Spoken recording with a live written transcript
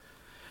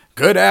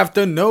Good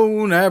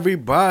afternoon,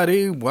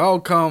 everybody.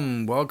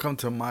 Welcome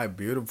to my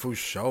beautiful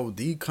show,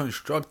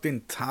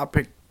 Deconstructing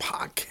Topic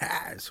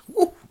Podcast.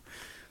 Woo!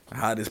 The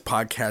hottest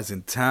podcast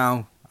in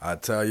town. I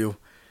tell you,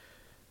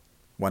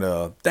 want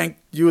to thank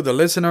you, the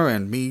listener,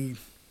 and me,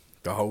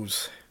 the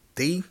host,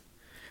 D,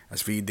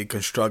 as we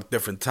deconstruct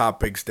different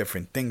topics,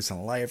 different things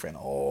in life, and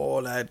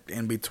all that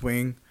in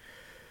between.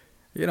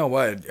 You know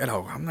what?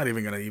 I'm not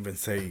even gonna even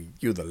say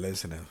you, the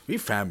listener. We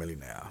family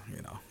now.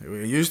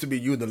 It used to be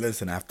you, the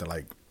listener, after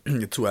like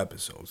the two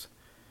episodes.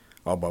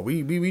 Oh, but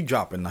we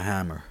dropping the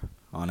hammer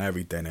on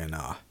everything, and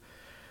how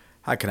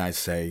can I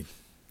say?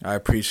 I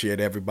appreciate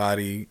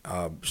everybody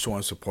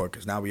showing support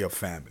because now we are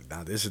family.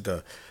 Now this is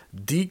the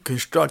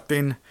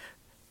deconstructing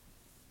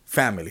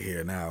family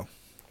here now,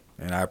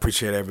 and I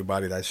appreciate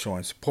everybody that's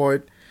showing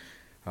support.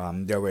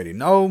 They already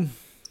know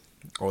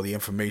all the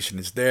information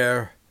is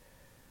there.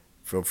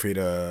 Feel free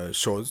to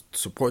show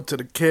support to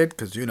the kid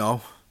because we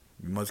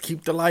must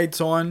keep the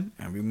lights on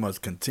and we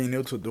must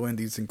continue to doing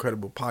these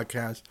incredible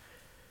podcasts.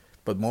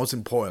 But most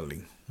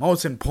importantly,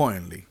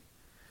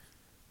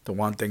 the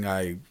one thing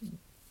I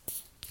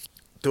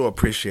do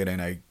appreciate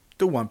and I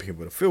do want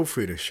people to feel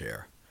free to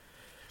share.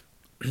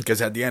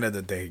 Because at the end of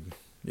the day,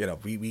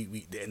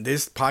 we in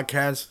this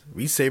podcast,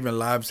 we saving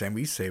lives and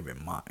we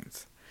saving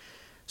minds.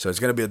 So it's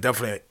going to be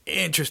definitely an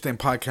interesting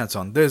podcast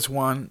on this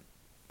one.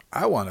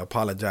 I want to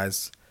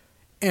apologize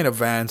in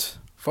advance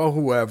for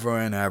whoever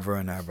and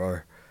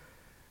ever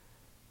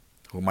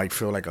who might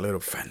feel like a little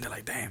offended.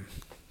 Like, damn,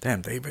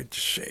 David,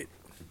 shit.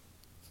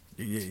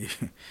 You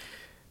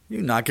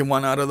knocking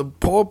one out of the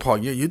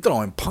ballpark. You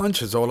throwing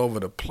punches all over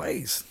the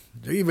place.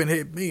 You even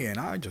hit me, and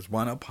I just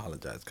want to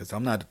apologize because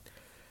I'm not.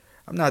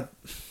 How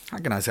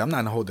can I say? I'm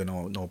not holding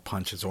no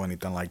punches or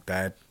anything like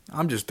that.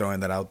 I'm just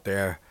throwing that out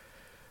there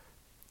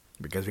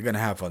because we're gonna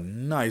have a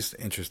nice,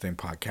 interesting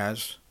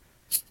podcast,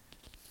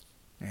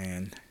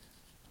 and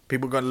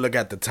people are gonna look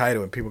at the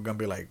title and people are gonna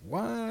be like,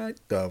 "What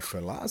the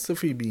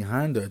philosophy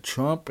behind the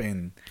Trump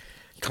and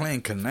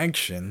Clinton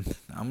connection?"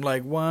 I'm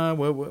like, "What?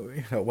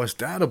 What's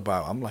that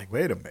about?" I'm like,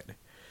 "Wait a minute.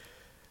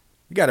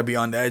 You got to be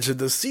on the edge of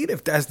the seat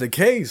if that's the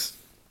case,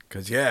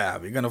 because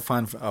we're gonna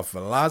find a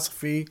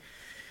philosophy,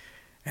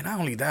 and not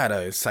only that,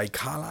 a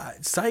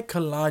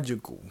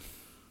psychological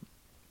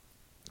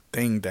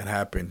thing that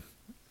happened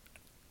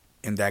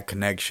in that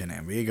connection,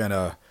 and we're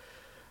gonna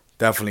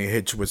definitely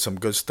hit you with some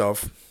good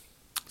stuff."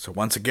 So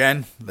once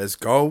again, let's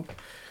go.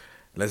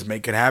 Let's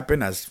make it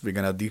happen as we're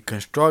going to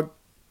deconstruct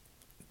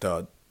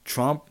the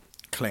Trump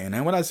Clinton.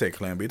 And when I say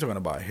Clinton, we're talking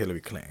about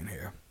Hillary Clinton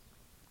here.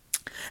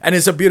 And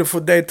it's a beautiful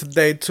day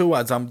today, too,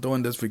 as I'm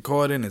doing this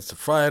recording. It's a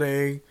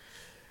Friday.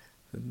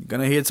 You're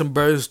going to hear some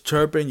birds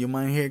chirping. You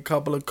might hear a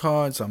couple of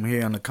cars. I'm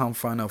here on the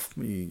confine of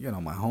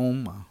my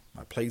home,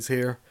 my place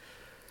here.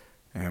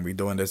 And we're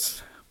doing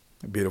this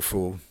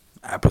beautiful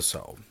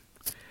episode.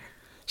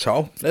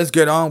 So let's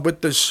get on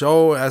with the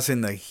show. As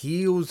in the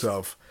heels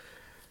of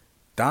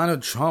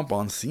Donald Trump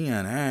on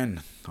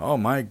CNN. Oh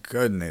my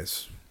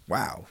goodness.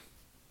 Wow.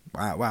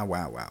 What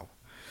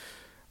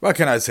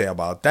can I say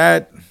about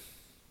that?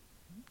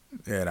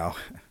 The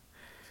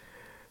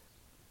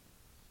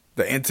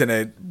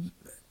internet,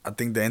 I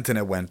think the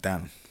internet went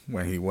down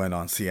when he went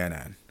on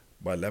CNN.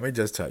 But let me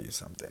just tell you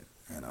something,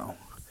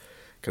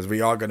 because we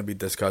are going to be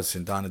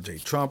discussing Donald J.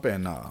 Trump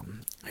and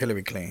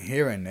Hillary Clinton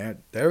here and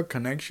their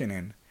connection.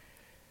 And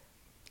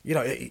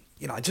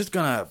I'm just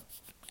gonna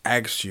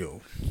ask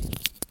you,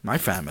 my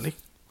family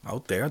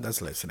out there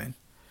that's listening.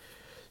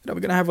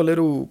 We're gonna have a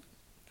little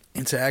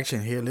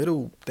interaction here,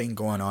 little thing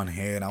going on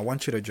here, and I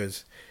want you to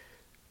just,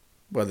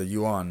 whether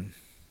you're on,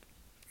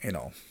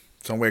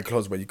 somewhere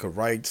close where you could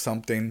write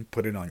something,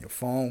 put it on your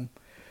phone,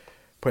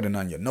 put it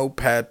on your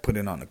notepad, put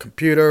it on the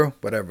computer,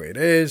 whatever it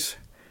is.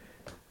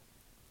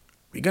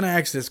 We're gonna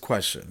ask this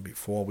question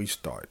before we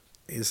start: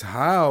 is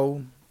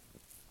how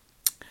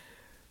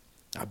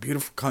our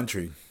beautiful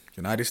country,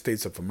 United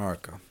States of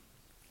America,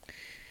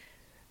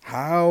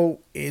 how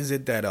is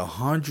it that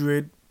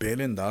 $100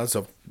 billion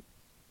of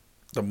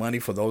the money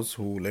for those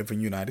who live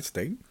in United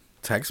States,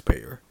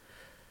 taxpayer,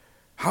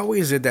 how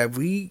is it that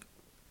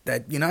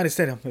United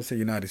States, I'm going to say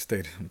United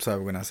States, I'm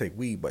sorry when I say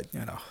we, but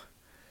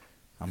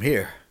I'm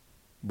here,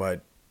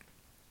 but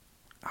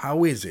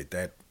how is it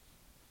that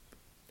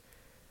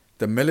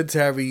the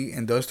military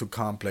industrial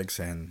complex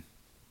and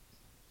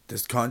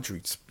this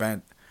country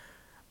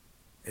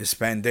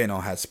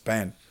has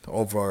spent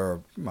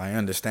over, my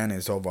understanding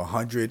is over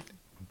 $100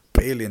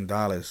 billion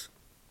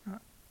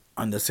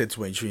on the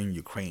situation in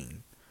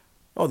Ukraine,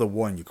 or the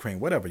war in Ukraine,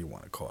 whatever you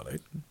want to call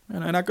it.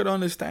 And I could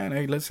understand,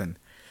 hey, listen,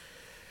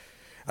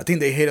 I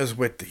think they hit us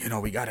with,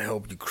 we got to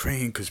help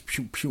Ukraine because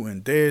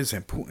Putin this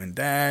and Putin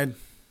that.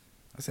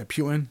 I said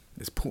Putin?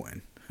 It's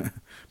Putin.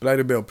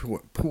 Vladimir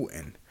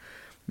Putin.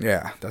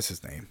 Yeah, that's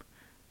his name.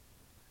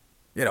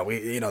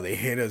 They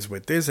hit us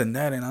with this and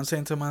that, and I'm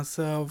saying to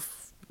myself,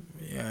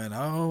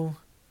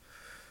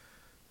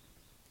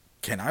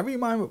 can I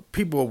remind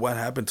people of what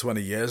happened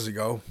 20 years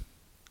ago?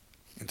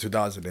 In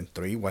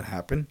 2003, what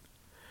happened?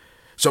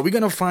 So we're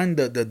going to find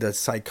the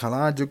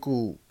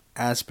psychological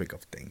aspect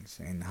of things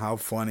and how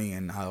funny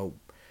and how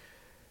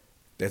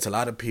there's a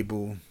lot of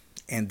people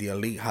in the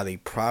elite how they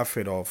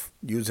profit off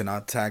using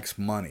our tax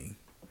money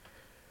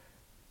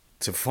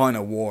to fund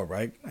a war,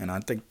 right? And I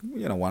think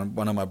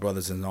one of my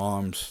brothers in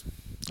arms,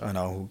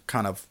 who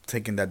kind of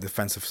taking that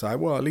defensive side.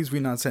 Well, at least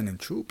we're not sending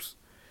troops.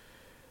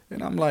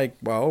 And I'm like,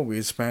 well,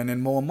 we're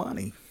spending more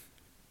money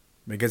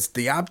because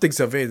the optics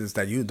of it is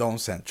that you don't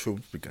send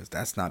troops because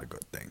that's not a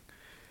good thing.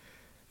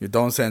 You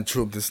don't send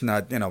troops. It's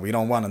not, we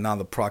don't want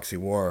another proxy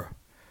war.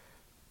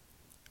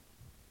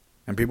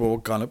 And people are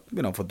gonna,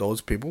 for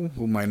those people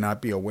who might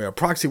not be aware,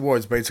 proxy war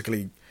is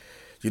basically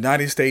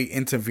United States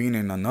intervening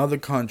in another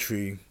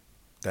country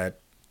that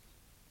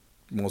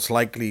most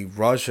likely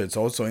Russia is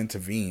also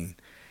intervening,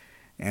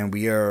 and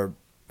we are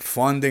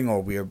funding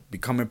or we are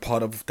becoming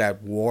part of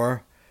that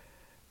war,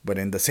 but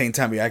in the same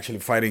time we're actually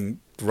fighting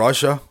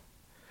Russia.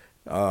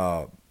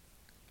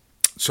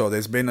 So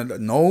there's been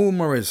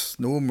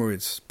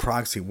numerous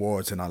proxy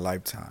wars in our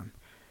lifetime.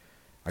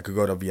 I could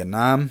go to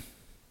Vietnam.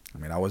 I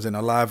mean, I wasn't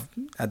alive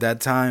at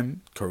that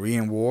time.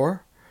 Korean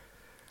War.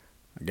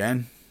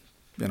 Again,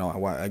 I'm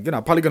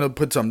probably gonna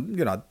put some,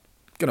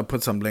 gonna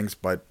put some links,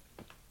 but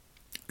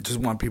I just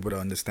want people to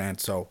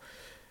understand. So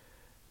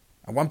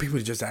I want people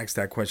to just ask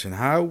that question: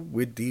 how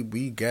did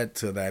we get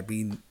to that?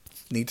 We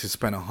need to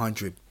spend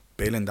 $100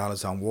 billion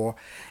on war,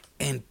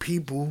 and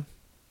people,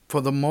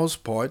 for the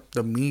most part,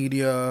 the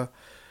media,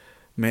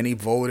 many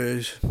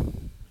voters,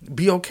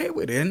 be okay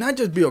with it, and not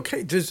just be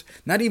okay, just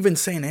not even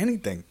saying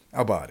anything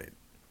about it.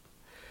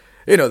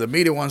 The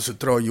media wants to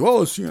throw you,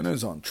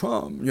 CNN's on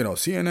Trump.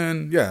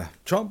 CNN, yeah,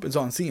 Trump is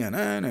on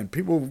CNN, and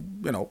people,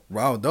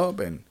 riled up.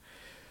 And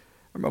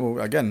I remember,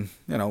 again,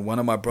 one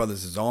of my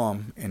brothers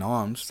in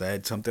arms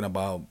said something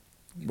about,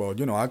 well,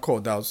 I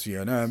called out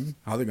CNN.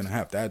 How they going to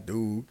have that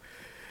dude?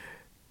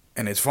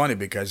 And it's funny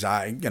because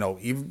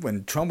even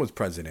when Trump was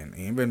president,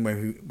 even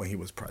when he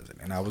was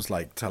president, I was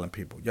like telling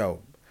people,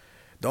 yo,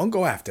 don't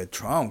go after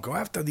Trump. Go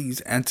after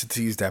these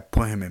entities that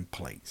put him in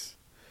place.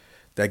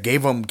 That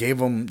gave them,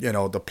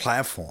 the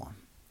platform.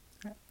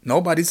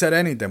 Nobody said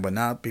anything, but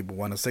now people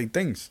want to say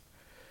things.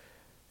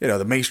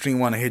 The mainstream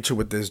want to hit you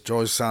with this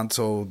George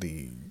Santos,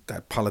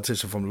 that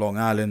politician from Long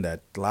Island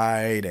that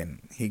lied and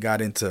he got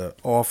into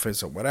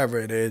office or whatever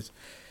it is.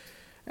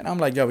 And I'm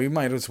like, yo, we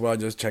might as well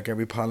just check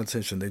every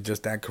politician. They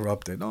just that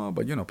corrupted. No,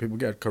 but people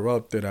get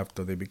corrupted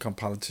after they become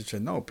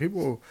politicians. No,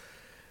 people,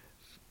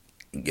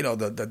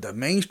 the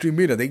mainstream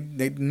media, they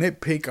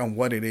nitpick on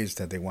what it is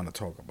that they want to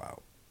talk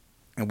about.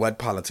 And what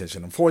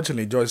politician?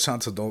 Unfortunately, George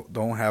Santos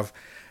don't have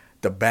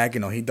the back.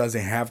 He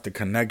doesn't have the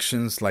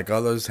connections like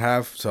others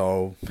have.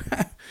 So,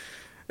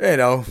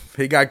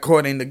 he got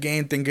caught in the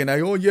game thinking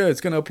like, oh yeah, it's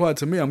gonna apply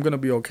to me. I'm gonna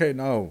be okay.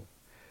 No,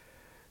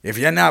 if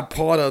you're not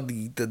part of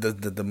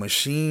the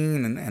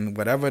machine and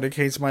whatever the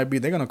case might be,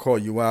 they're gonna call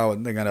you out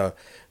and they're gonna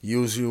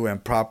use you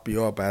and prop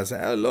you up as,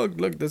 hey,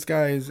 look, this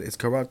guy is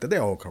corrupted.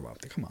 They're all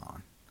corrupted. Come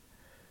on.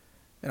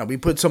 We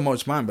put so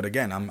much mind, but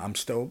again, I'm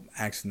still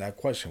asking that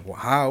question. Well,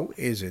 how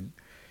is it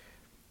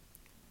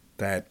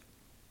that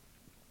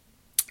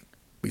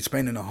we're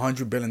spending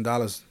 $100 billion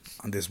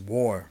on this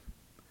war?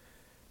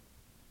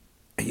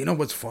 And you know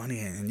what's funny?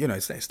 And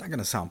it's not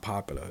gonna sound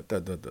popular.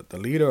 The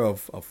leader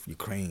of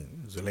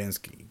Ukraine,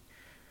 Zelensky.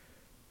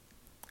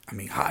 I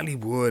mean,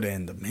 Hollywood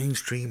and the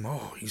mainstream.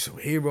 Oh, he's a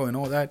hero and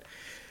all that.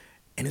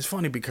 And it's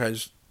funny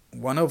because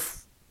one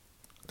of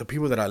the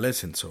people that I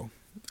listen to,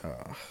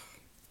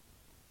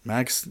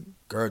 Max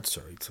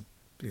Gertzer,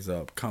 he's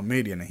a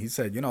comedian, and he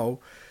said,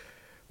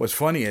 what's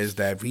funny is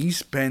that we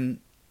spend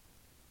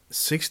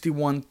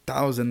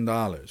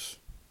 $61,000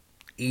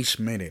 each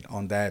minute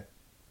on that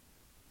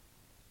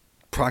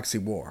proxy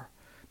war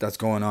that's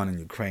going on in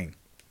Ukraine.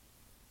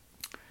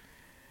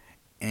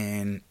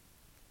 And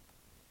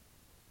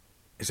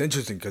it's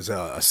interesting because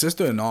a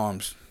sister in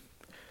arms,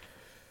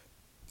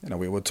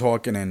 we were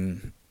talking,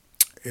 and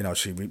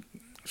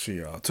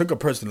she took a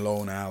personal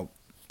loan out,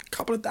 a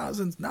couple of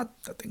thousands, I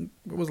think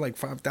it was like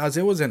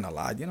 5,000. It wasn't a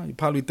lot. You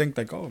probably think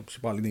like, oh, she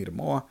probably needed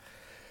more.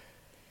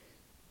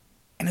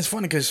 And it's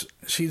funny because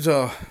she's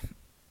a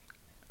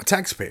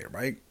taxpayer,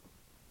 right?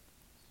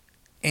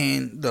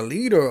 And the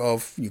leader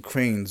of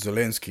Ukraine,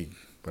 Zelensky,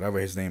 whatever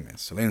his name is,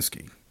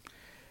 Zelensky,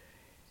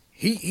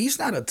 he's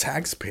not a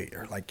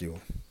taxpayer like you.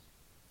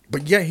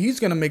 But yeah, he's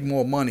going to make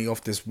more money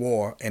off this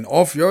war and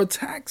off your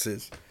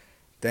taxes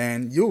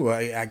than you.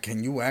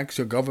 Can you ask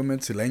your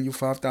government to lend you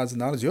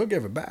 $5,000? You'll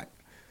give it back.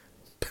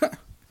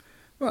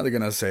 Well, they're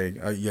going to say,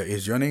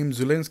 is your name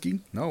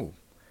Zelensky? No.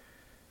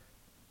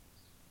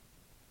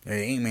 It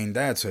ain't mean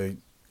that. So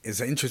it's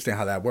interesting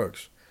how that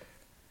works.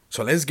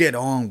 So let's get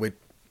on with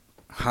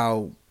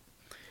how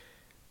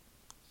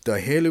the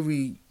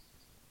Hillary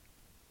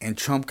and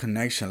Trump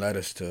connection led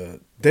us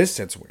to this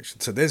situation,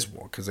 to this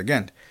war. Because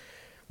again,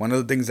 one of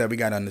the things that we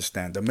got to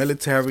understand, the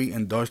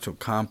military-industrial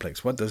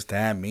complex, what does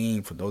that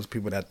mean for those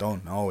people that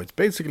don't know? It's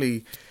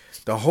basically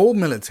the whole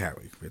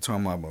military. We're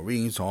talking about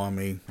Marines,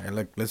 Army. Hey,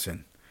 look,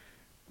 listen,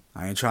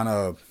 I ain't trying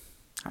to,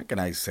 how can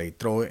I say,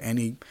 throw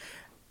any,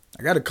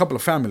 I got a couple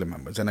of family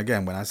members, and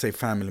again, when I say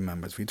family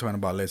members, we're talking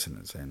about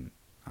listeners, and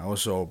I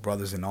also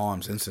brothers in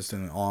arms, sisters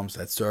in arms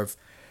that serve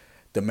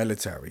the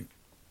military.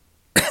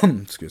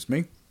 Excuse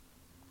me.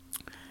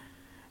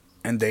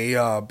 And they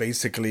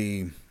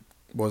basically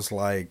was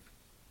like,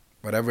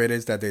 whatever it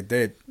is that they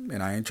did,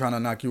 and I ain't trying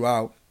to knock you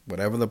out.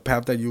 Whatever the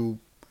path that you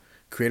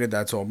created,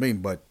 that's all me.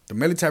 But the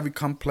military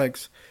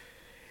complex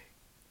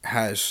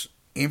has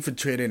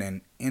infiltrated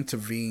and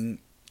intervened.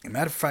 As a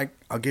matter of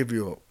fact, I'll give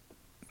you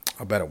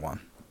a better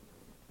one.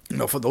 You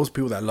know, for those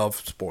people that love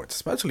sports,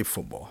 especially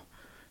football.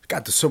 You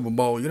got the Super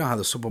Bowl. You know how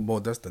the Super Bowl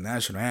does the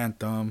national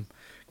anthem.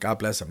 God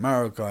bless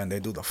America. And they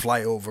do the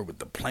flyover with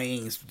the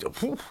planes.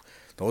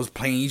 Those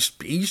planes,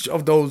 each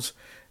of those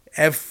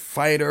F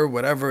fighter,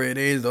 whatever it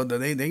is,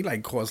 they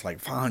like cost like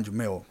 500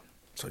 mil.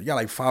 So you got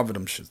like 5 of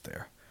them shits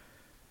there.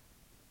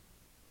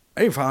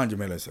 Maybe 500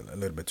 million is a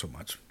little bit too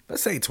much.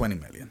 Let's say 20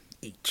 million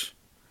each.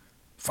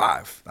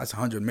 5. That's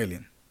 100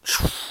 million.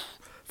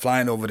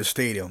 Flying over the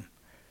stadium.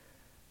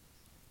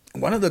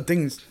 One of the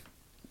things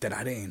that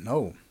I didn't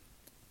know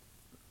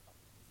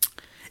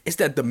is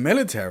that the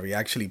military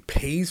actually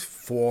pays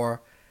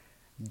for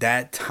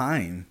that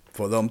time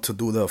for them to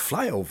do the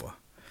flyover.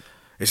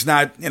 It's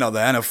not, the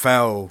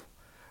NFL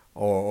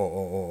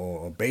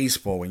or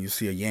baseball when you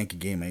see a Yankee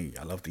game. Hey,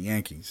 I love the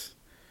Yankees.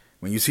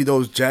 When you see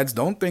those jets,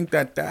 don't think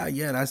that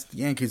that's the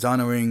Yankees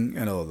honoring,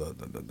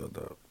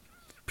 the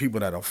people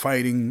that are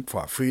fighting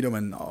for our freedom.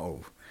 And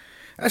no,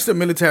 that's the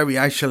military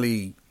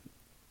actually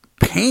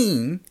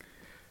paying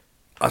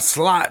a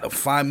slot of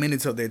 5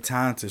 minutes of their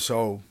time to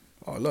show,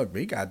 oh, look,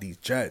 we got these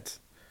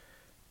jets.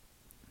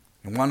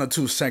 In 1 or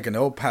 2 seconds,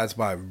 they'll pass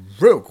by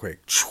real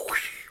quick.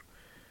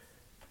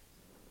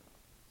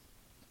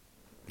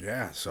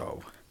 Yeah,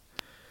 so,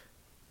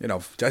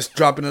 just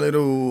dropping a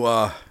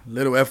little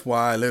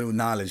FY, little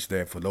knowledge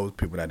there for those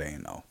people that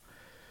ain't know.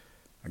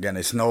 Again,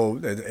 it's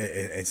not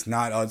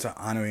us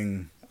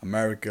honoring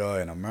America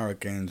and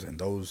Americans and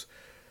those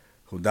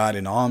who died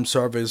in the armed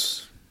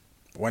service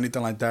or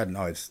anything like that.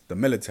 No, it's the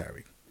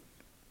military.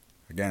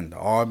 Again, the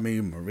Army,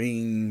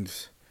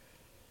 Marines,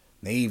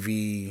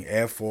 Navy,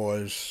 Air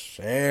Force.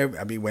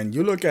 When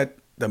you look at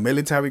the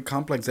military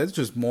complex, that's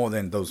just more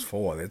than those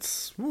 4.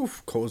 It's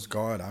Coast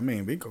Guard.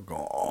 We could go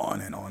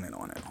on and on and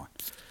on and on.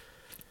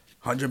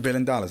 $100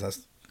 billion.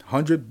 That's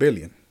 $100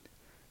 billion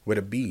with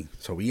a B.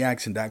 So we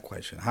asking that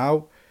question.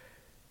 How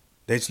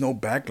there's no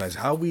backlash.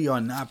 How we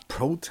are not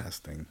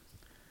protesting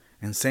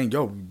and saying,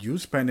 yo, you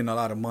spending a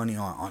lot of money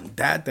on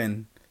that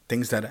and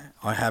things that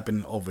are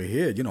happening over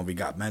here. We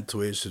got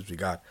mental issues. We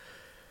got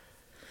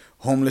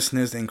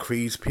homelessness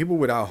increase. People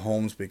without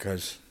homes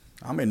because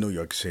I'm in New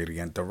York City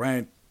and the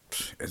rent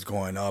is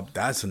going up.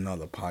 That's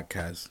another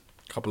podcast.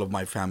 A couple of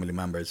my family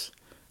members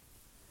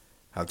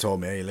have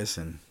told me, hey,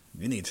 listen,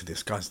 you need to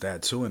discuss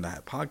that too in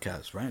that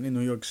podcast, right? In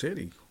New York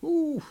City.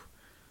 Ooh.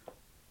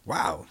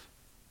 Wow.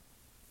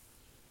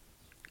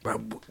 But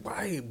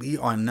why we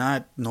are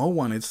not, no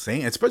one is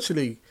saying,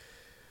 especially,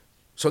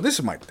 so this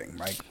is my thing,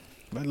 right?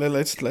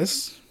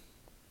 Let's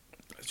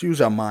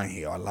use our mind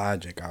here, our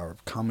logic, our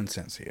common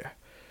sense here.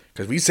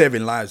 Because we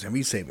saving lives and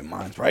we saving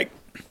minds, right?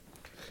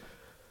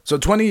 So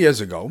 20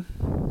 years ago,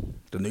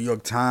 the New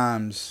York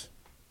Times,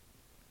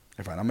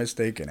 if I'm not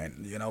mistaken,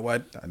 and you know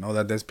what? I know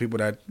that there's people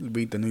that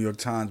read the New York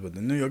Times, but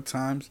the New York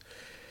Times,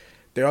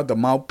 they are the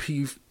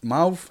mouthpiece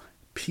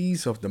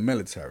of the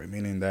military,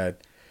 meaning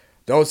that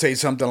they'll say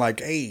something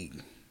like, hey,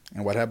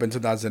 and what happened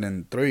in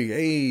 2003,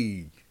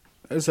 hey,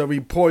 there's a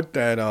report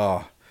that,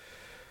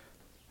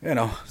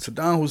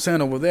 Saddam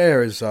Hussein over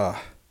there is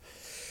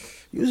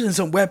using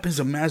some weapons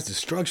of mass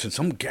destruction,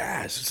 some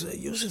gas,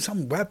 using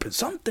some weapons,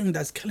 something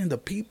that's killing the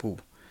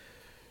people.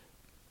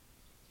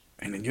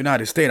 And in the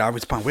United States, I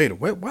respond, wait,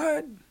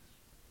 what?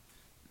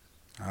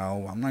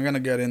 Oh, I'm not going to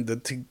get into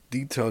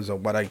details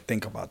of what I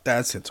think about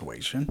that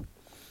situation.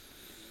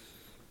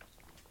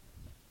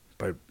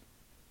 But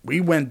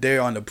we went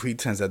there on the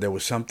pretense that there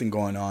was something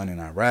going on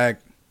in Iraq.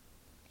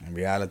 In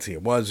reality,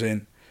 it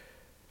wasn't.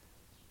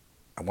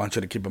 I want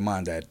you to keep in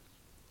mind that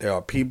there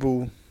are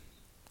people,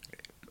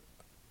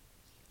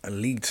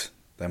 elites,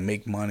 that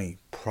make money,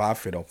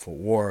 profit off of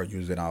war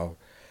using our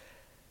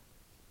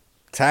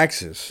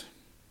taxes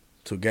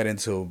to get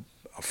into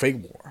a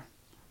fake war.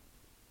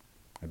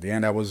 At the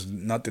end, that was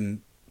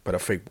nothing but a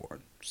fake war.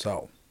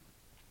 So,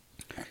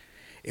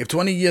 if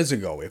 20 years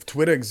ago, if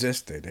Twitter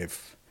existed,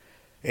 if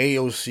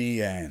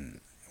AOC and,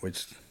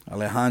 which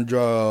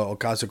Alejandra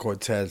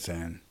Ocasio-Cortez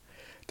and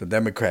the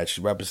Democrats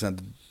represent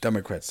the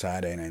Democrat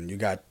side, and you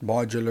got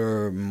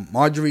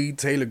Marjorie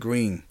Taylor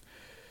Greene,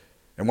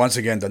 and once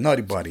again, the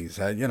Nutty Buddies.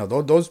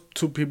 Those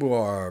 2 people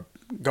are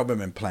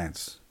government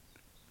plants.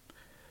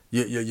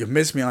 You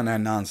missed me on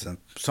that nonsense.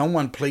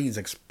 Someone please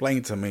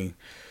explain to me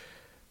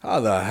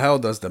how the hell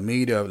does the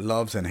media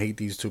loves and hate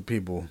these 2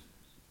 people?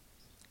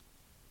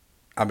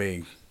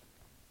 They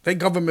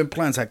government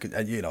plans.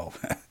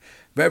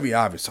 Very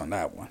obvious on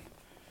that one.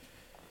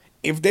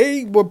 If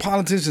they were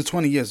politicians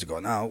 20 years ago,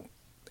 now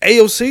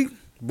AOC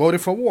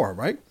voted for war,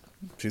 right?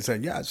 She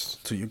said yes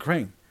to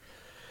Ukraine.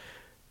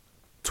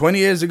 20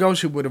 years ago,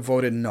 she would have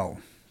voted no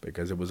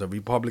because it was a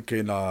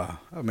Republican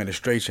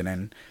administration.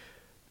 And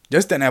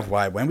just an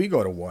FYI, when we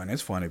go to war, and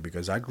it's funny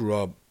because I grew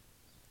up,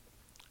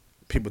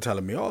 people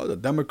telling me, oh, the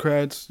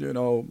Democrats,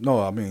 no,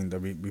 I mean, the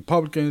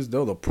Republicans,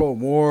 they're the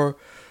pro-war,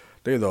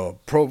 they're the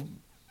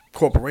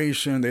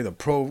pro-corporation, they're the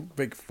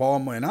pro-big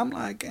pharma. And I'm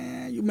like,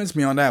 you missed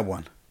me on that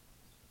one.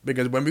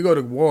 Because when we go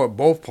to war,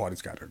 both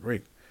parties got to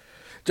agree.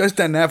 Just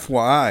an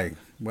FYI,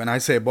 when I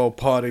say both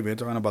parties, we're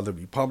talking about the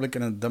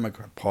Republican and the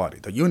Democrat Party,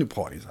 the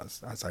uni-parties,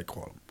 as I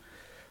call them.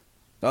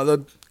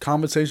 Another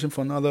conversation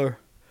for another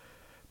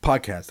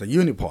podcast, the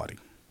uni-party.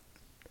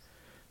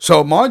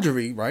 So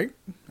Marjorie, right,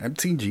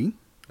 MTG,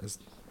 as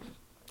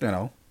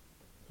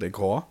they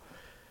call her,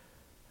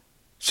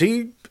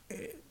 she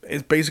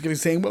is basically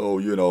saying, well,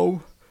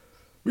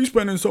 we're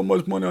spending so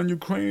much money on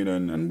Ukraine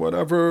and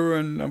whatever,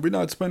 and we're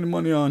not spending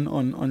money on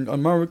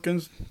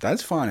Americans.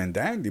 That's fine and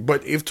dandy.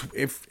 But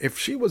if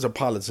she was a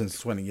politician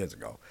 20 years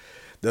ago,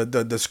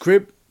 the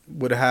script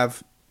would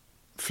have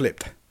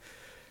flipped.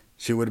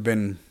 She would have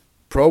been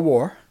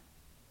pro-war,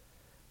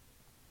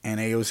 and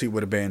AOC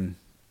would have been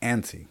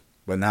anti.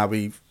 But now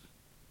we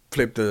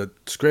flipped the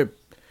script,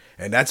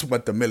 and that's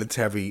what the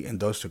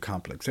military-industrial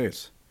complex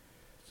is.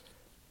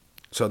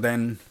 So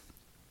then,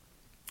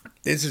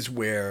 this is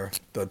where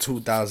the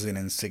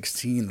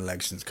 2016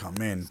 elections come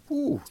in.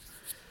 Ooh.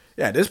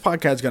 Yeah, this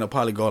podcast is going to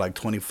probably go like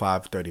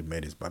 25, 30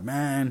 minutes. But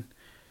man,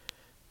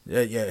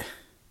 yeah.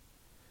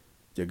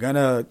 You're going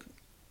to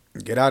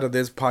get out of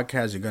this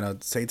podcast. You're going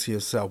to say to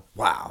yourself,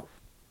 wow.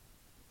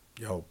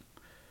 Yo,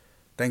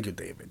 thank you,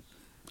 David.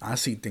 I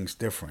see things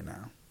different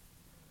now.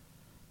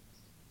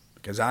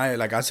 Because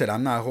like I said,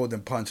 I'm not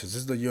holding punches.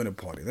 This is the unit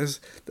party. This is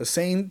the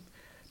same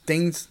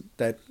things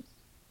that,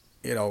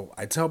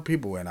 I tell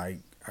people, and I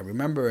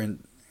remember in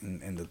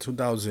the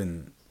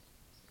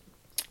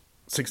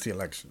 2016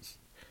 elections,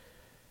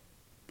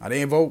 I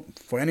didn't vote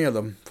for any of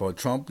them, for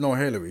Trump nor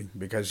Hillary,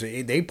 because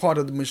they part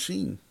of the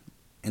machine.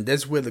 And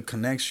that's where the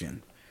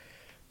connection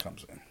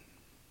comes in.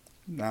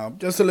 Now,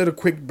 just a little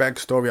quick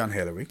backstory on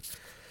Hillary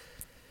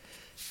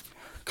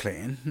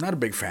Clinton. Not a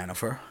big fan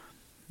of her.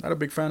 Not a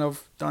big fan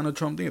of Donald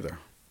Trump either.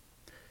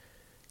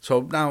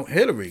 So now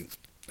Hillary,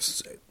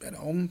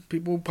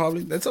 people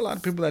probably, there's a lot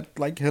of people that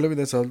like Hillary.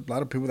 There's a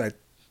lot of people that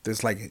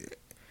dislike.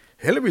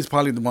 Hillary is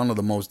probably one of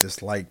the most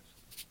disliked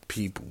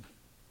people.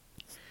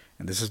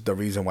 And this is the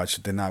reason why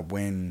she did not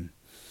win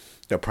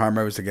the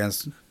primaries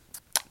against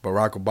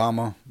Barack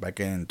Obama back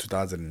in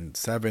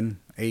 2007,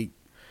 8.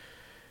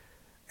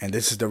 And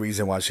this is the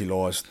reason why she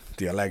lost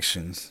the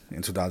elections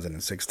in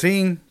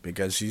 2016,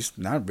 because she's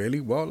not really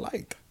well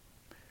liked.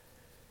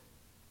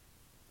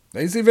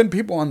 There's even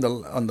people on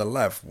the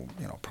left,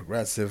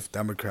 progressive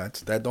Democrats,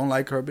 that don't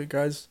like her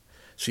because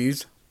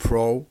she's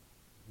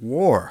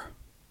pro-war.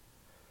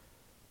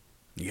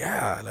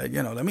 Yeah,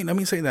 let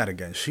me say that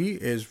again. She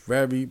is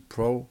very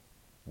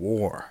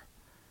pro-war.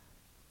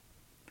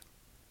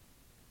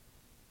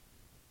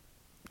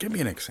 Give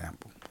me an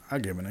example. I'll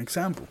give an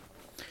example.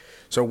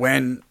 So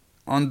when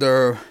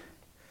under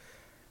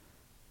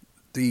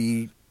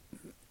the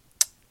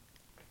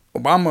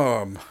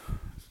Obama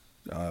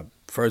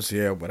first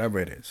year, whatever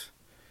it is,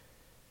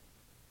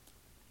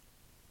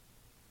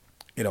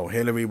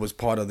 Hillary was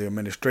part of the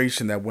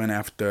administration that went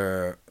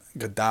after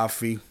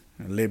Gaddafi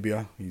in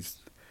Libya. He's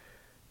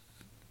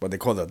what they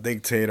call a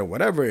dictator,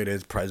 whatever it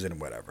is, president,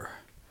 whatever.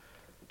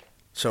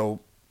 So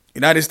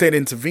United States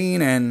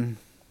intervened and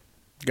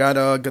got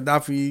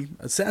Gaddafi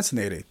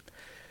assassinated.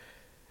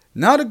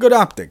 Not a good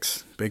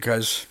optics,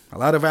 because a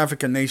lot of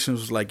African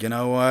nations was like, you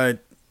know what,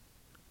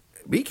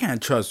 we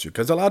can't trust you,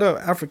 because a lot of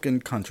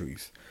African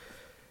countries,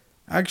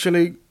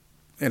 actually,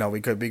 we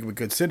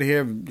could sit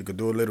here, you could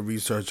do a little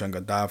research on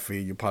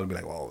Gaddafi, you'd probably be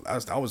like, well,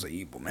 that was an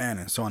evil man,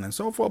 and so on and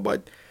so forth,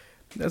 but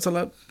there's a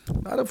lot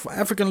of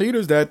African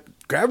leaders that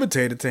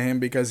gravitated to him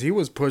because he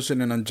was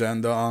pushing an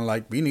agenda on,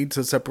 like, we need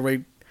to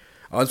separate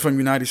us from the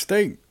United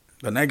States.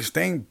 The next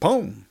thing,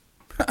 boom.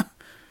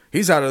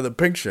 He's out of the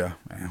picture.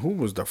 And who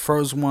was the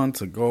first one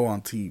to go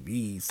on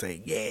TV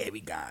say, yeah, we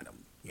got him.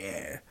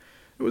 Yeah.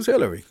 It was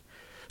Hillary.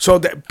 So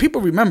that people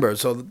remember.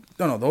 So,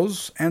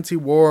 those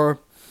anti-war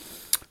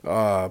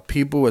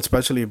people,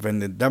 especially when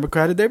the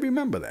Democratic, they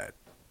remember that.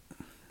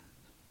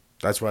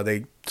 That's why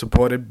they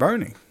supported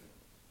Bernie.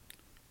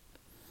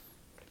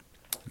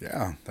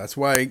 Yeah, that's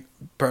why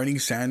Bernie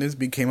Sanders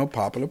became a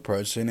popular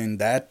person in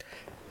that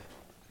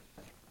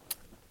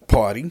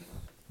party,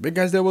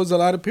 because there was a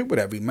lot of people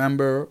that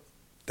remember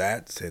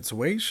that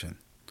situation.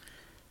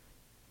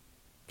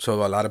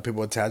 So a lot of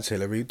people attach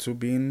Hillary to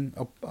being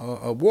a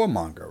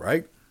warmonger,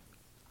 right?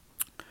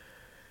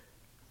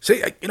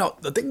 See,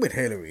 the thing with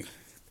Hillary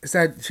is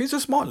that she's a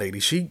smart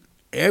lady.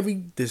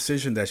 Every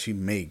decision that she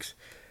makes,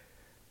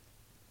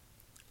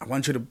 I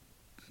want you to,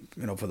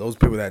 for those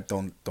people that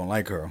don't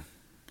like her,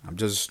 I'm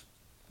just,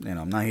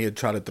 I'm not here to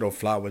try to throw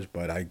flowers,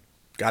 but I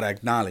gotta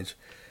acknowledge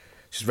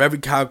she's very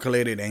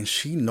calculated and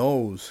she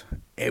knows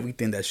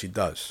everything that she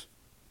does.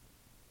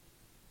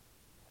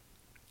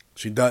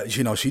 She does,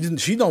 she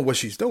know what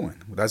she's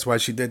doing. That's why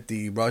she did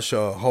the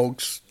Russia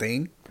hoax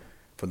thing.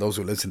 For those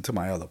who listen to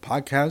my other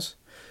podcasts,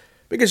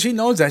 because she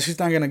knows that she's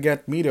not gonna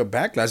get media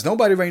backlash.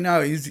 Nobody right now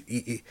is.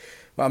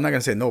 Well, I'm not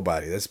gonna say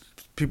nobody. There's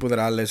people that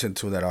I listen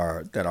to that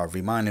are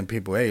reminding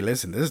people, hey,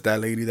 listen, this is that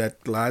lady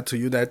that lied to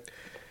you that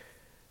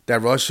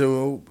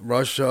Russia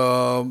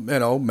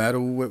meddled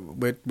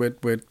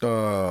with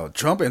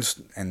Trump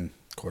and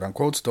quote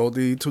unquote stole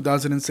the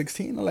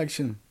 2016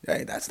 election.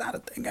 Hey, that's not a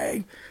thing.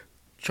 Hey,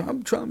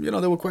 Trump,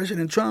 they were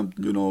questioning Trump,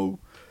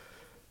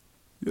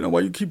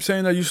 why you keep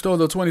saying that you stole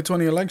the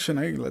 2020 election.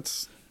 Hey,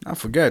 let's not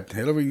forget,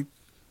 Hillary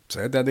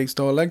said that they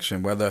stole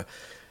election. Whether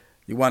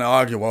you want to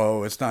argue,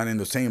 well, it's not in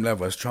the same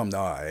level as Trump.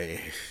 No, hey,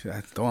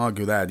 don't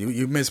argue that.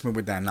 You missed me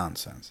with that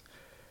nonsense.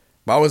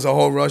 But was the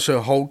whole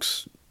Russia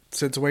hoax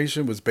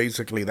situation was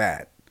basically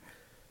that.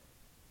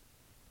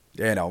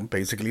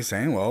 Basically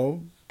saying,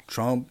 well,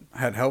 Trump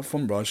had help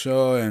from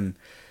Russia and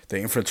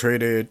they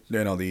infiltrated,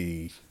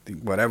 the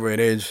whatever it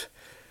is,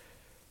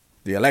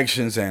 the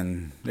elections,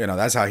 and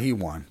that's how he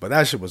won. But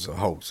that shit was a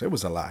hoax. It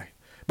was a lie.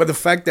 But the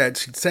fact that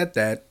she said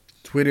that,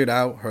 tweeted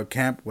out her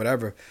camp,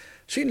 whatever,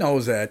 she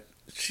knows that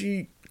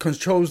she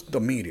controls the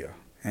media.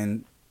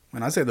 And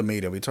when I say the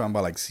media, we're talking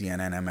about like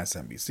CNN,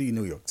 MSNBC,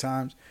 New York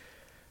Times.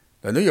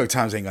 The New York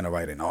Times ain't gonna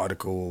write an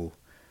article,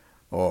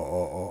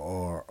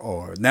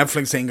 or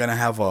Netflix ain't gonna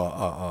have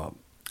a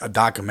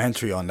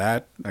documentary on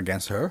that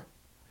against her.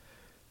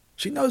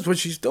 She knows what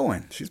she's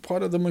doing. She's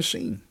part of the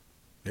machine,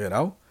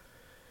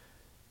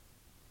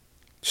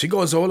 She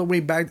goes all the way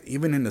back,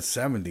 even in the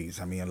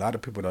 70s. I mean, a lot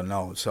of people don't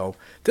know. So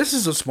this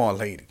is a smart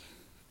lady,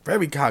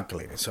 very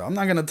calculated. So I'm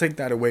not gonna take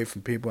that away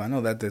from people. I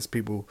know that there's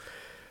people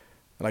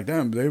like,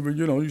 damn, David,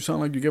 you sound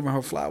like you're giving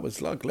her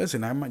flowers. Look,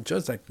 listen, I'm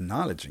just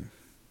acknowledging.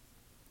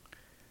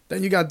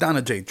 Then you got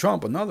Donald J.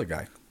 Trump, another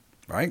guy,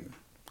 right?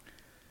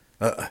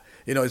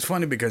 It's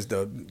funny because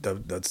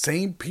the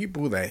same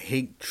people that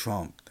hate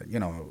Trump,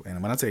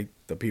 and when I say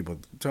the people,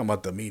 I'm talking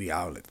about the media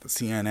outlets, the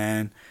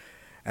CNN,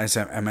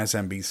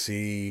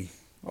 MSNBC,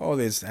 all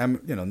this,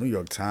 New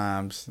York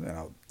Times,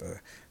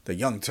 the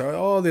Young Turk,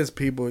 all these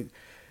people,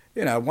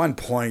 at one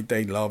point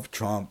they loved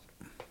Trump,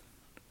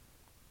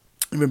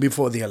 even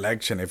before the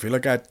election. If you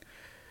look at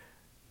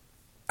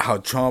how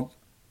Trump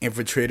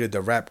infiltrated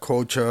the rap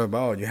culture,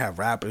 you have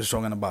rappers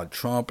talking about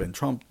Trump and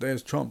Trump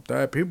this, Trump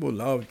that. People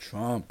love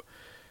Trump.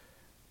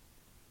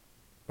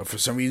 But for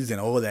some reason,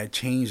 all that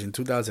changed in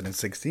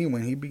 2016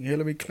 when he beat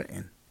Hillary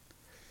Clinton.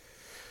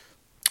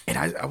 And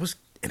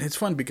and it's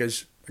fun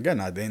because, again,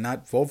 I did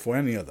not vote for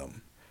any of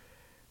them.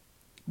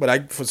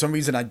 But for some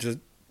reason, I just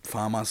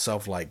found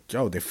myself like,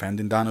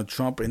 defending Donald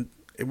Trump. And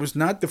it was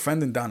not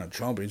defending Donald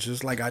Trump. It's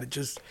just like, I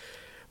just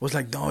was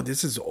like, no,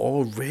 this is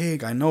all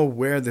rigged. I know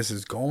where this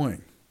is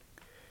going.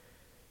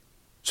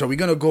 So we're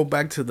going to go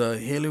back to the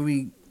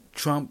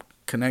Hillary-Trump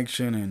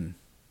connection. And,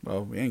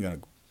 well, we ain't going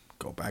to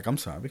go back. I'm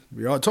sorry.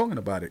 We are talking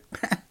about it.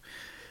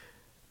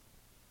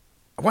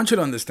 I want you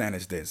to understand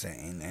is this.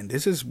 And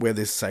this is where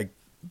this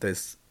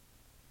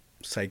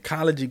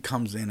psychology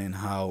comes in, and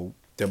how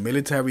the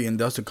military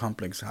industrial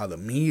complex, how the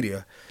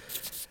media,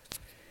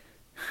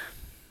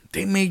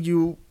 they make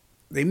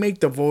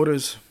the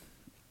voters,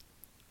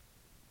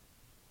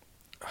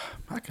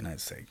 how can I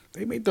say,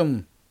 they make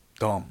them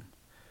dumb,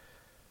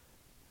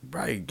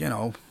 right?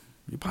 You're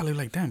probably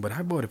like, damn, but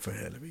I voted for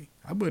Hillary,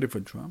 I voted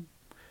for Trump.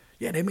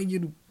 Yeah, they made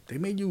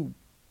you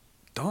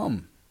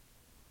dumb.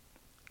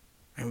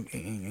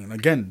 And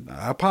again,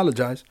 I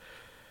apologize,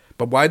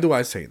 but why do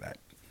I say that?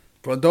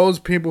 For those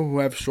people who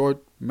have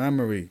short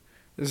memory,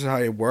 this is how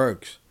it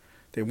works.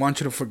 They want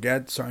you to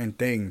forget certain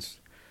things.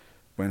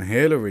 When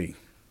Hillary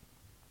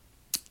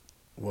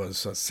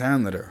was a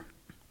senator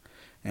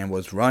and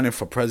was running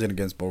for president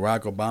against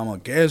Barack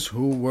Obama, guess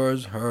who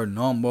was her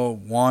number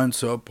one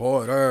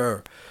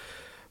supporter?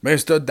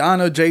 Mr.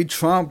 Donald J.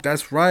 Trump.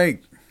 That's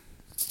right.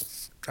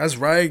 That's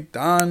right,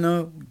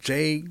 Donald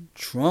J.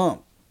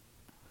 Trump.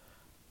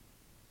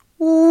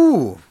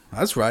 Ooh,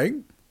 that's right.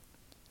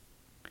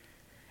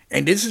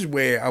 And this is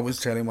where I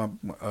was telling my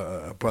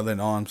brother in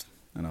arms,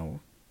 when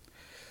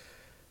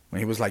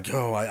he was like,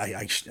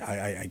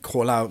 I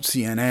call out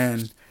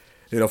CNN,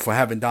 for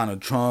having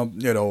Donald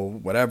Trump,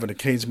 whatever the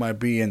case might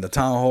be in the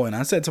town hall. And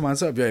I said to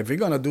myself, if you're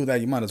going to do that,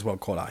 you might as well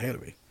call out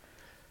Hillary.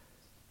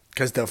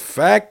 Because the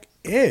fact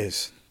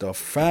is,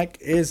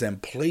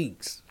 and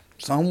please,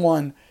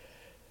 someone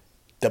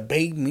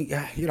debate me.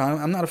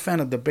 I'm not a fan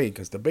of debate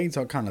because debates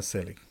are kind of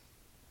silly.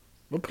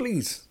 But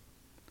please,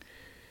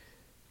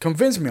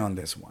 convince me on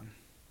this one.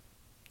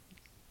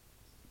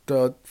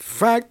 The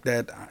fact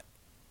that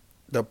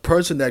the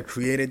person that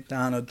created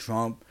Donald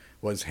Trump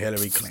was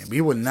Hillary Clinton. We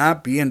would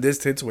not be in this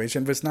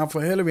situation if it's not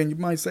for Hillary. And you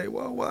might say,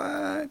 well,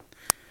 what?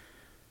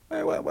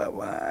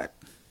 What?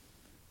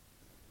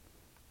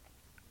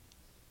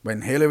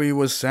 When Hillary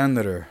was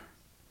senator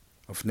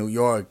of New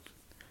York,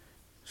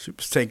 she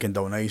was taking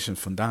donations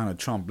from Donald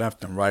Trump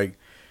left and right.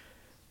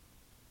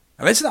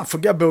 And let's not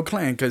forget Bill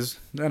Clinton, because,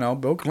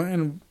 Bill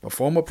Clinton, a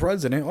former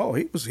president,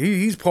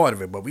 he's part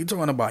of it. But we're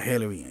talking about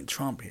Hillary and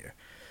Trump here.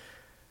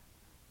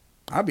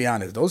 I'll be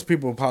honest. Those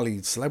people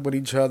probably slept with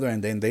each other,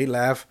 and then they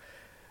laugh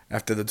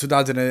after the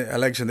 2000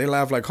 election. They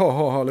laugh like, "Ho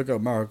ho ho! Look at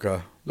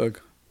America!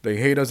 Look, they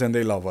hate us and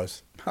they love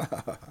us."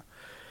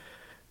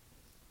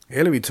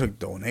 Hillary took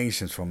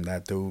donations from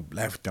that dude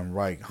left and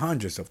right,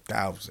 hundreds of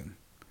thousands.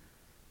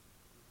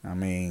 I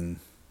mean,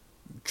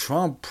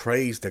 Trump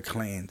praised the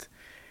Clintons.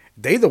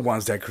 They the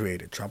ones that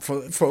created Trump.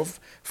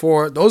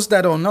 For those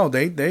that don't know,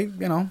 they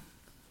the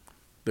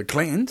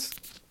Clintons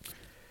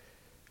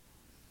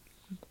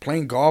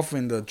playing golf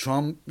in the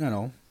Trump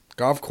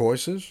golf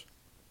courses.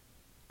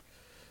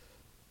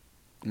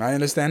 My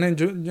understanding,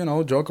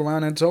 joke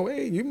around and so,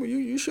 hey,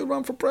 you should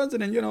run for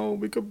president.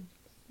 We could,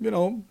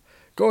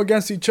 go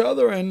against each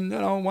other, and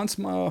once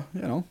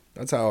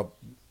that's how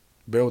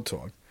Bill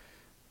talked.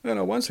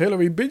 Once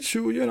Hillary beats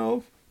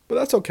you, but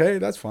that's okay,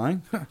 that's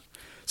fine.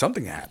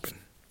 Something happened,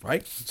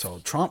 right? So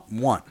Trump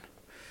won.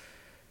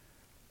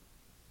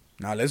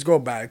 Now let's go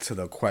back to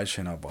the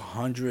question of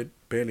 $100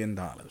 billion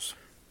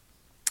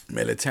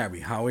military.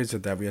 How is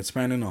it that we are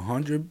spending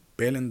 $100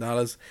 billion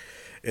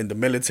in the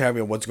military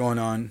of what's going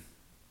on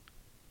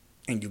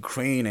in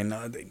Ukraine?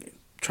 And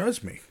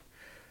trust me,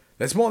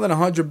 that's more than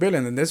 $100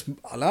 billion, and there's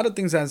a lot of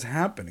things that's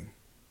happening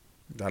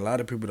that a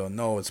lot of people don't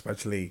know,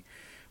 especially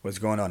what's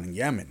going on in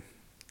Yemen.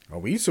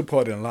 We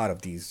supported a lot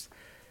of these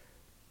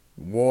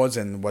wars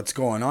and what's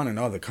going on in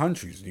other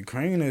countries.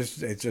 Ukraine is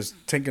just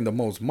taking the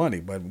most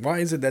money, but why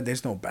is it that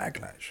there's no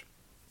backlash?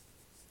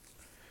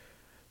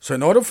 So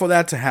in order for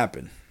that to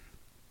happen,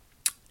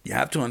 you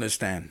have to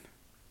understand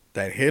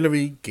that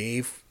Hillary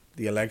gave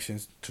the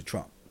elections to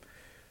Trump.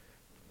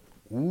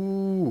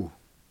 Ooh,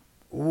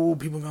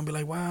 people are going to be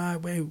like, why,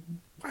 wait,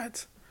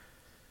 what?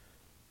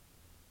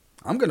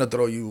 I'm going to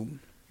throw you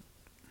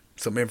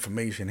some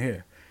information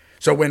here.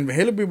 So when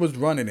Hillary was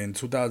running in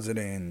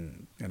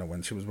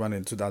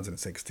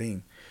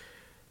 2016,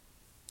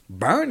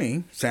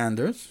 Bernie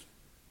Sanders,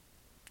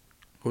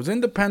 who's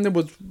independent,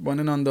 was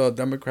running on the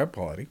Democrat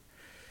Party,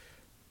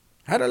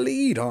 had a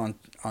lead on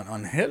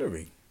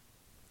Hillary.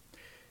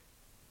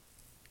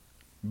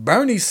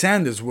 Bernie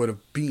Sanders would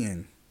have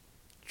beaten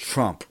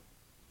Trump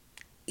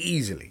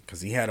easily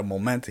because he had a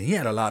momentum. He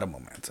had a lot of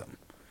momentum.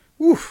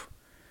 Oof.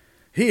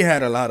 He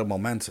had a lot of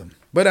momentum.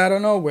 But I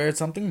don't know where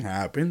something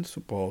happened,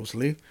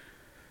 supposedly.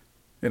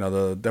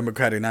 The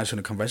Democratic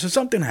National Convention,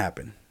 something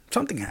happened.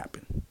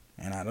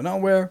 And I don't know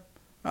where,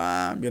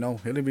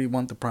 Hillary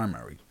won the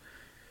primary.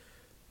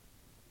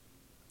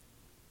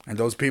 And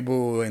those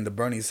people in the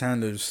Bernie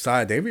Sanders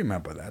side, they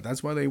remember that.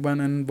 That's why they went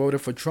and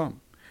voted for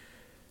Trump.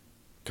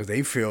 Because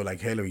they feel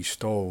like Hillary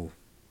stole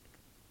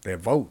their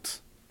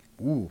votes.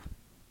 Ooh,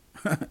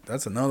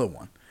 that's another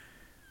one.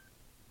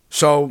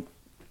 So,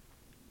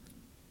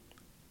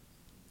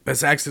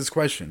 let's ask this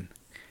question.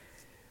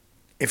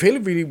 If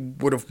Hillary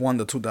would have won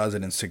the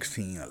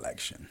 2016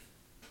 election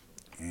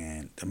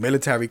and the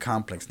military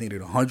complex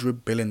needed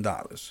 $100 billion,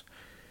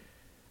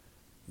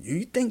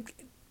 you think,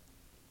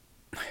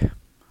 I'm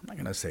not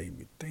going to say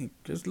you think,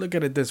 just look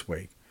at it this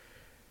way.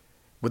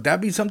 Would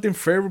that be something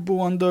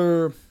favorable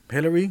under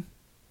Hillary?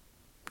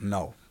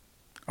 No,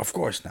 of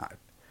course not.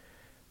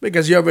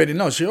 Because you already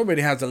know, she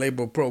already has the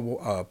label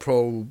pro-war.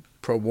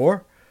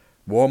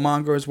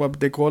 Warmonger is what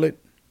they call it.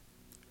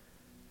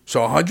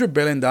 So $100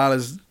 billion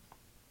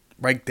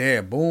right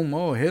there, boom,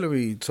 oh,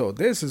 Hillary. So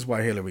this is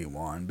why Hillary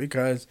won,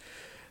 because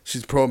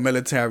she's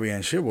pro-military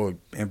and she would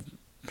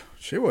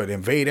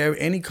invade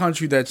any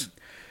country that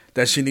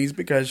she needs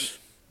because,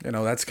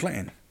 that's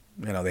Clinton.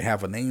 They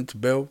have a name to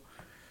build.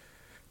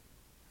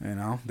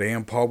 They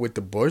in par with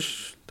the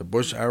Bush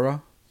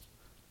era.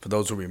 For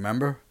those who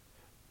remember,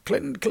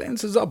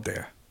 Clinton's is up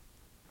there.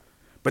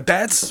 But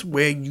that's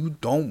where you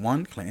don't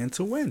want Clinton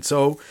to win.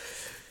 So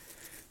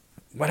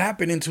what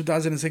happened in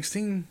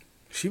 2016?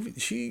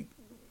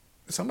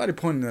 Somebody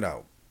pointed it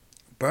out.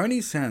 Bernie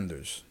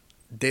Sanders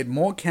did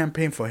more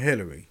campaign for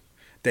Hillary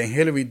than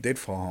Hillary did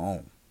for her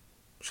own.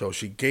 So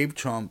she gave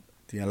Trump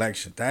the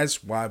election.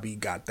 That's why we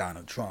got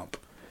Donald Trump.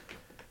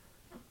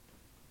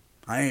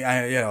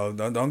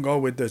 Don't go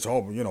with this.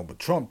 But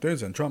Trump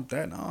this and Trump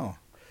that. No.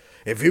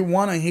 If you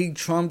want to hate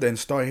Trump, then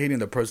start hating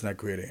the person that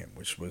created him,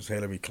 which was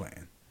Hillary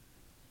Clinton.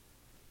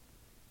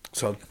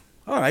 So,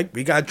 all right,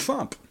 we got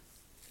Trump.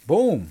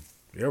 Boom.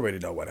 You already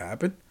know what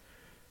happened.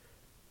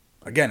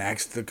 Again,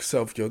 ask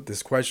yourself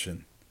this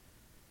question.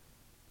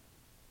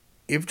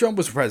 If Trump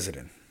was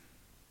president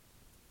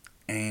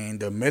and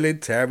the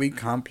military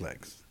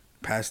complex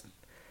passed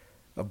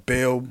a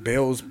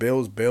bills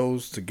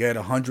to get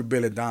 $100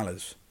 billion,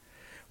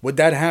 would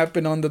that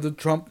happen under the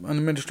Trump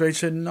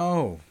administration?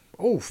 No.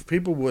 Oof,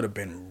 people would have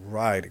been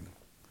rioting.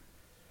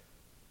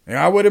 And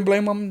I wouldn't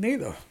blame them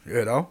neither,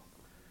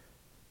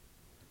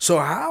 So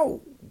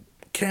how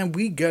can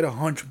we get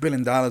 $100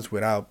 billion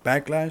without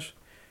backlash?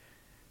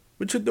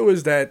 What you do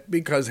is that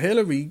because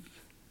Hillary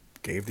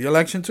gave the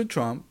election to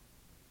Trump,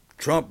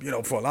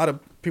 for a lot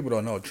of people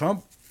don't know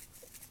Trump.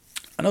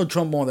 I know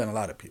Trump more than a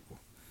lot of people.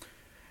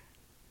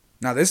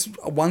 Now, there's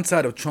one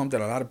side of Trump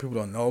that a lot of people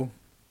don't know,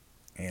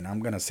 and I'm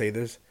going to say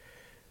this.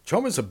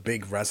 Trump is a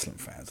big wrestling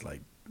fan.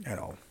 Like,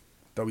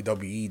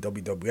 WWE,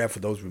 WWF, for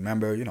those who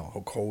remember,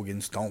 Hulk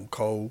Hogan, Stone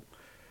Cold,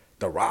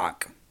 The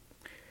Rock.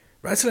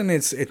 Wrestling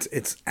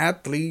it's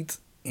athletes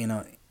in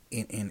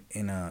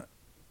a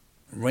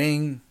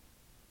ring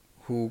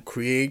who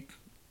create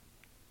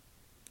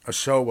a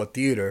show, a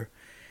theater,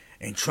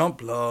 and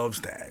Trump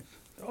loves that.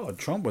 Oh,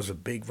 Trump was a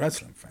big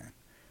wrestling fan.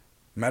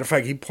 Matter of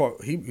fact,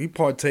 he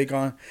partake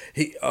on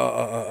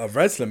a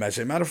wrestling match.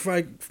 Matter of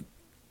fact,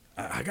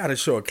 I gotta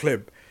show a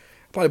clip.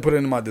 I'll probably put it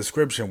in my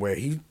description where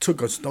he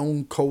took a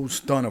Stone Cold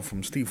Stunner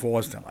from Steve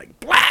Austin, like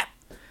blap,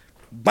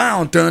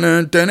 bow,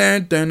 dun dun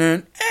dun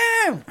dun.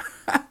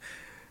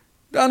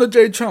 Donald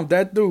J. Trump,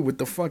 that dude with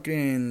the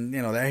fucking,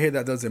 that hair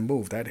that doesn't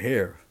move, that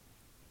hair.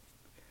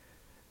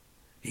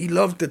 He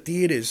loved the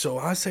theater, so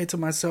I say to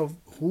myself,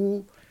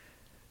 who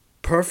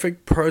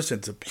perfect person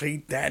to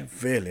play that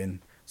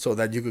villain so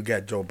that you could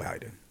get Joe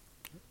Biden?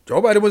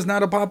 Joe Biden was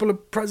not a popular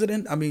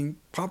president. I mean,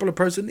 popular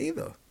person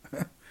either.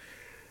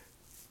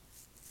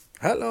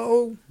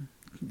 Hello,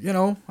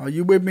 are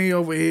you with me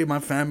over here, my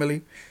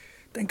family?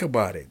 Think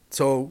about it.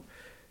 So,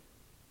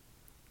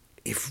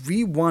 if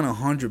we want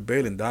 $100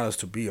 billion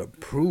to be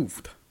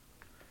approved,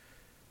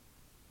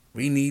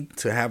 we need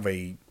to have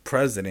a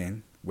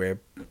president where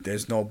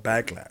there's no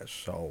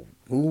backlash. So,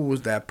 who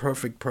was that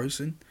perfect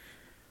person?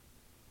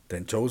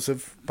 Then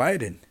Joseph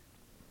Biden.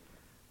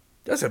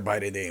 Joseph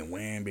Biden didn't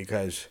win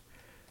because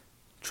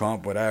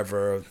Trump,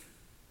 whatever.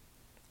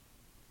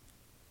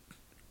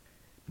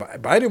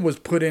 Biden was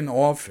put in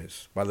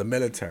office by the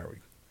military.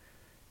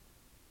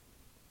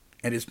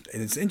 And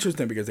it's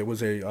interesting because there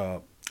was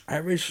a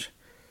Irish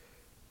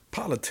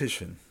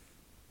politician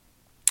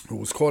who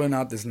was calling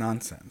out this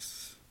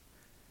nonsense.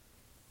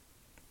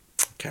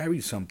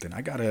 Carry something.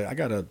 I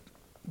gotta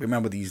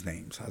remember these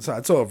names.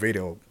 I saw a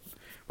video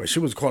where she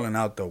was calling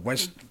out the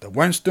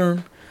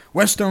Western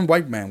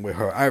white man with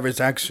her Irish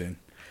accent,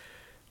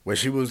 where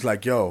she was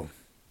like, "Yo,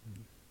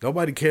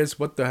 nobody cares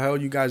what the hell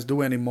you guys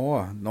do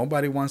anymore.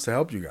 Nobody wants to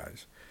help you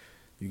guys.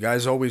 You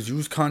guys always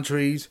use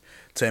countries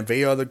to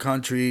invade other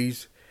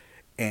countries,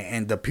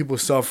 and the people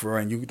suffer,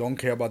 and you don't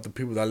care about the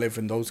people that live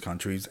in those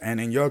countries and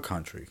in your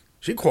country."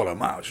 She called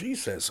him out. She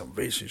said some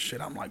vicious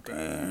shit. I'm like,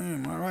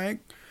 damn, all right.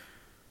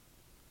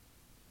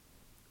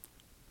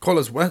 Call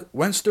us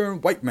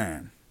Western white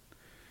man.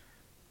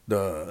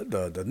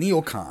 The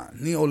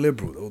neocon,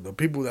 neoliberal, the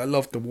people that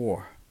love the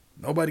war.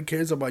 Nobody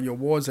cares about your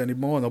wars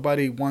anymore.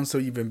 Nobody wants to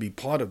even be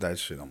part of that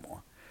shit no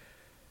more.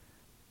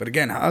 But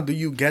again, how do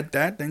you get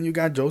that? Then you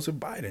got Joseph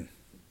Biden.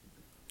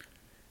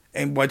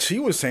 And what she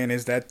was saying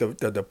is that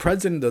the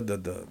president,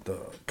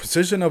 the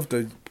position of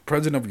the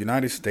president of the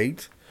United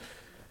States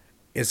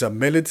is a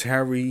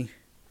military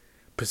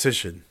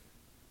position.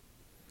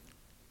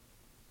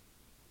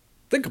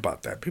 Think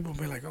about that. People will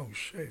be like, oh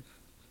shit.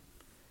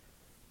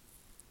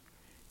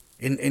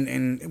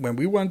 When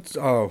we went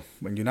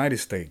when United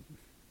States,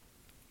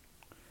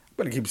 I'm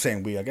gonna keep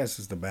saying we, I guess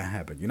it's the bad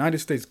habit. United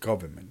States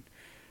government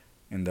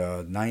in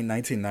the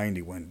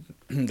 1990 when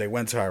they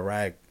went to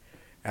Iraq.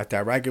 After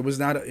Iraq, it was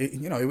not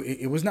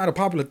it was not a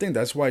popular thing.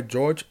 That's why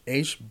George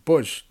H.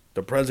 Bush,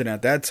 the president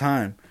at that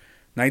time,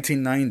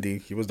 1990,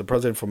 he was the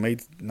president from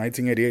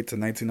 1988 to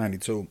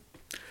 1992.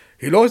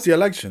 He lost the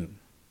election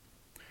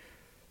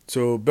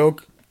to Bill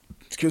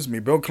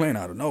Clinton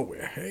out of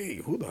nowhere.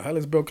 Hey, who the hell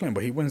is Bill Clinton?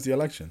 But he wins the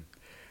election.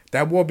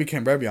 That war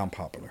became very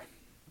unpopular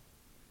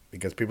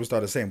because people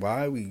started saying,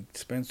 why we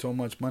spend so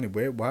much money?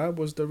 Why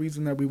was the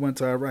reason that we went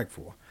to Iraq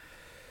for?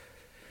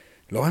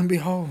 Lo and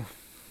behold,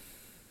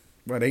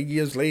 but 8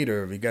 years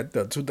later, we got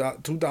the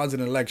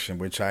 2000 election,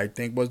 which I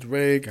think was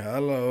rigged.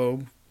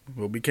 Hello.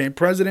 Who became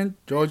president?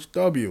 George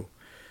W.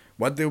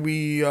 What did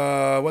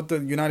what the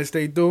United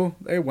States do?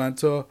 They went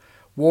to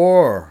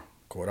war,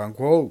 quote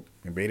unquote,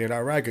 invaded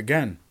Iraq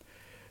again.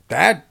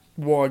 That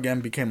war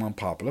again became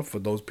unpopular. For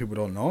those people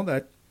who don't know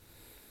that,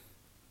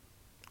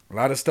 a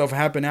lot of stuff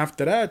happened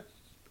after that.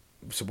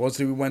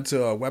 Supposedly we went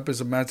to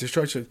weapons of mass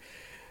destruction.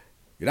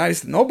 United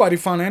States, nobody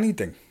found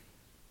anything.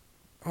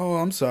 Oh,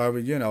 I'm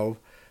sorry,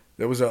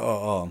 there was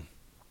a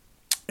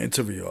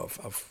interview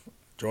of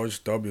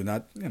George W.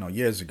 not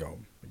years ago,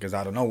 because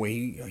I don't know where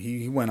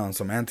he went on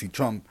some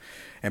anti-Trump,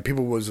 and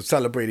people was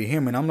celebrating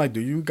him, and I'm like,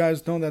 do you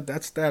guys know that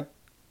that's that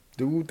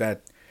dude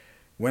that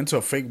went to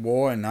a fake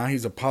war and now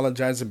he's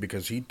apologizing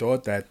because he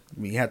thought that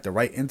we had the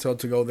right intel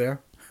to go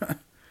there?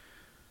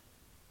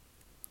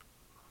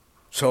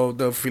 So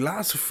the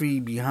philosophy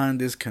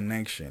behind this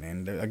connection,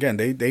 and again,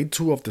 they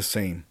two of the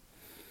same,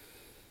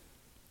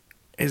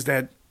 is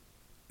that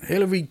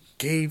Hillary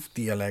gave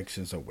the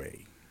elections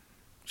away.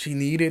 She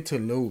needed to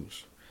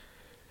lose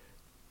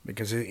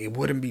because it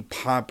wouldn't be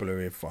popular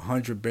if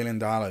 $100 billion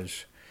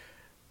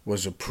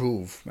was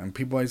approved. And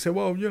people might say,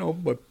 well,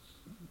 but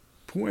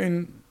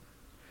Putin,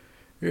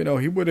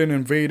 he wouldn't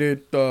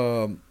invaded,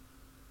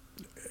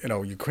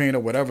 Ukraine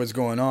or whatever's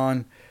going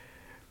on.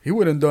 He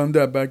wouldn't done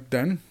that back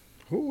then.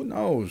 Who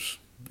knows?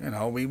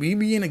 We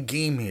be in a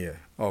game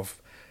here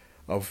of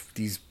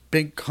these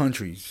big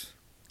countries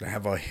that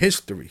have a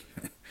history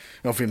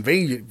of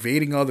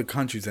invading other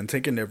countries and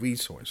taking their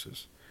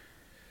resources.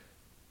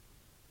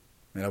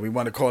 We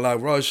want to call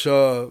out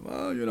Russia.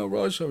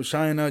 Russia,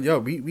 China. Yo,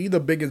 we the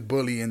biggest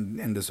bully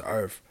in this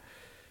earth.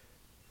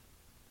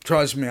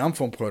 Trust me, I'm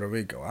from Puerto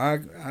Rico.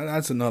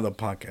 That's another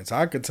podcast.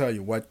 I could tell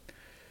you what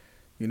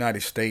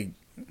United States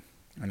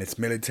and its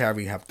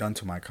military have done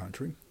to my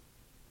country.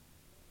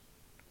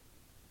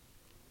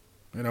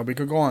 We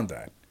could go on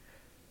that.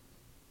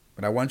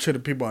 But I want you to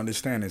people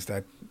understand is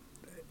that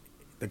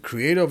the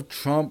creator of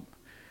Trump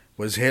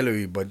was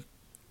Hillary, but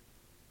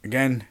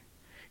again,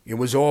 it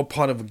was all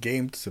part of a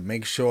game to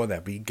make sure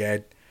that we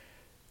get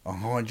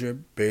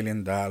 $100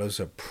 billion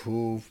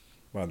approved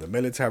by the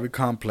military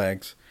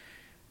complex.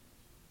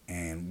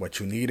 And what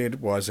you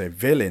needed was a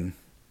villain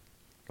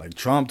like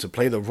Trump to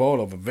play the role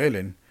of a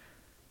villain.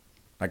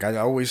 Like I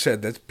always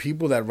said, there's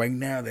people that right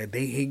now that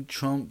they hate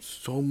Trump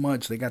so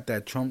much. They got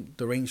that Trump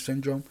deranged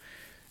syndrome.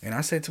 And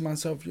I said to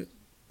myself,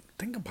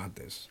 think about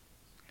this.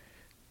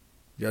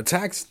 Your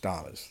tax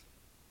dollars,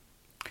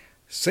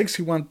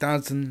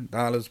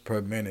 $61,000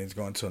 per minute is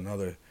going to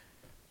another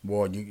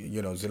war.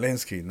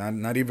 Zelensky,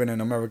 not even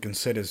an American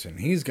citizen.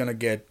 He's going to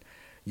get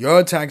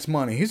your tax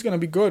money. He's going to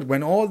be good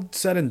when all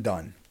said and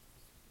done.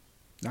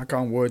 Knock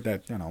on wood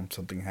that,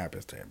 something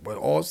happens to him. But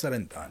all said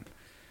and done.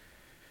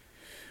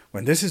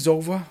 When this is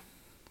over,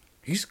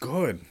 he's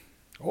good.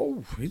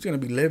 Oh, he's going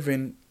to be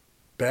living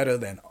better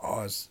than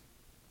us.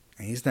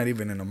 And he's not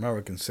even an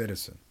American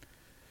citizen.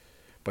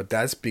 But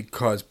that's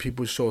because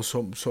people show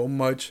so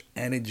much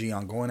energy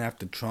on going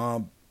after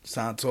Trump,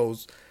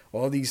 Santos,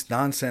 all these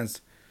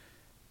nonsense.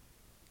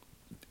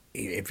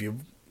 If you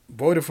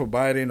voted for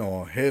Biden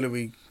or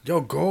Hillary,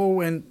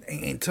 go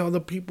and tell the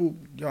people,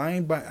 I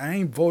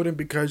ain't voting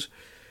because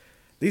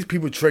these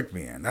people tricked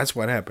me. And that's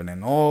what happened.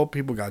 And all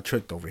people got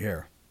tricked over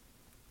here.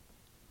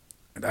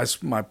 And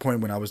that's my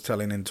point when I was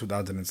telling in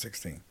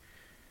 2016.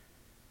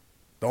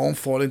 Don't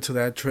fall into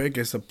that trick.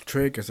 It's a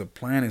trick. It's a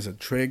plan. It's a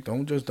trick.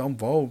 Don't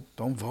vote.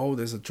 Don't vote.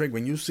 It's a trick.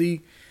 When you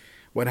see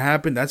what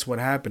happened, that's what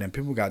happened. And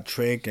people got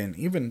tricked. And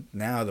even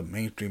now, the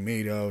mainstream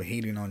media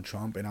hating on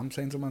Trump. And I'm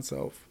saying to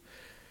myself,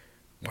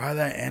 why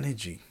that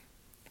energy?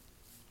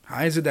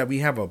 How is it that we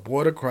have a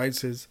border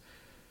crisis?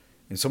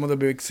 In some of the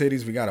big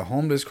cities, we got a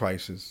homeless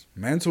crisis,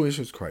 mental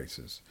issues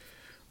crisis,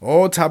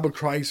 all type of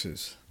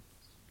crisis.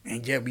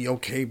 And yet we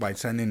okay by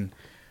sending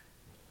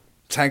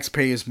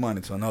taxpayers'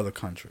 money to another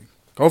country.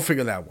 Go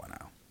figure that one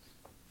out.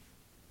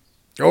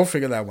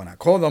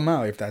 Call them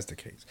out if that's the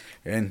case.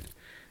 And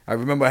I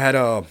remember I had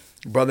a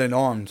brother in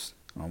arms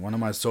on one of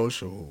my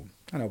social who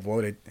kind of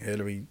voted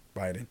Hillary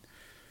Biden,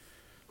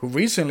 who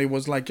recently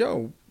was like,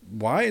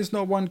 why is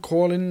no one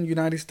calling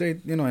United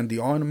States, and the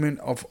armament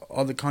of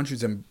other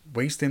countries and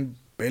wasting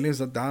billions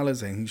of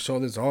dollars? And he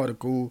showed this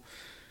article.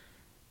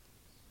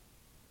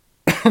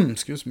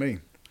 Excuse me.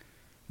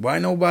 Why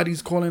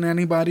nobody's calling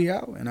anybody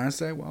out? And I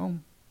said, well,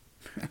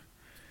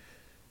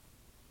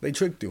 they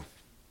tricked you.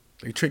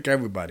 They trick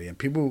everybody. And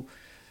people,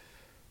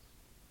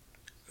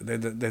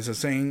 there's a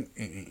saying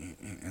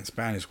in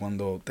Spanish,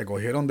 cuando te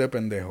cogieron de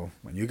pendejo,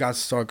 when you got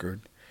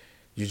suckered,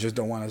 you just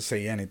don't want to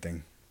say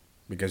anything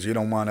because you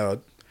don't want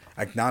to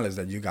acknowledge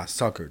that you got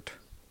suckered.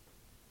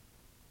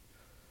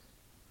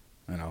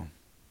 And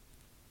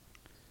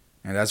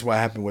that's what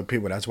happened with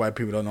people. That's why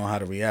people don't know how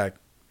to react.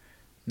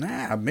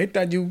 Admit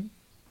that you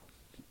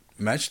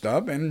messed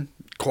up and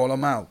call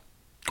them out.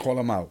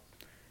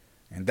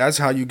 And that's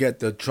how you get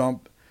the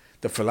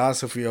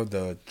philosophy of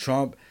the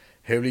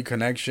Trump-Hillary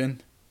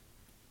connection.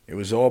 It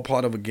was all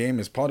part of a game.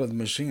 It's part of the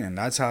machine. And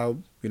that's how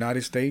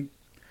United States,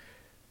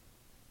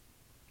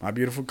 my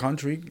beautiful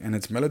country, and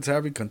its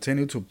military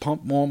continue to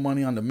pump more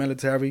money on the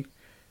military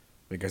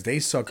because they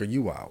sucker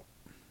you out.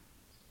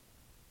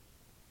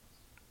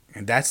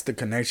 And that's the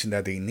connection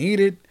that they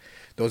needed.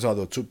 Those are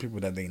the two people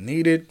that they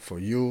needed for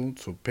you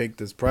to pick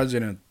this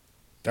president,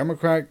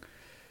 Democrat.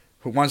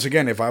 Who, once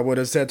again, if I would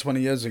have said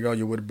 20 years ago,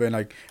 you would have been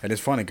like, and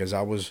it's funny because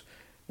I was,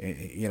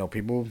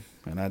 people,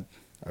 and I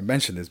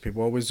mentioned this,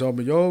 people always told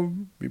me,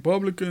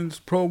 Republicans,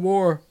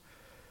 pro-war,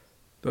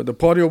 the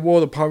party of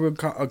war, the power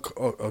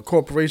of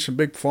corporation,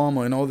 big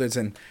pharma, and all this.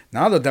 And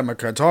now the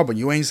Democrats are, but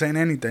you ain't saying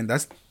anything.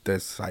 That's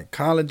the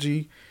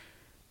psychology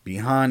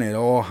behind it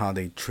all, how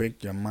they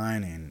trick your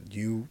mind and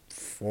you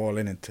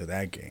falling into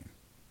that game.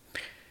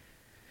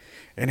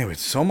 Anyway,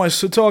 so much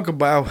to talk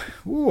about.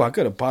 I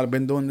could have probably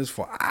been doing this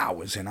for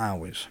hours and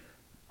hours.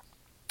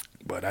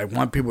 But I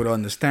want people to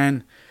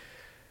understand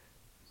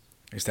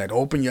is that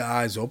open your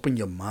eyes, open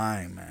your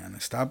mind, man.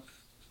 Stop,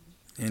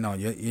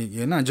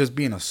 you're not just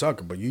being a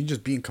sucker, but you're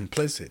just being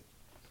complicit.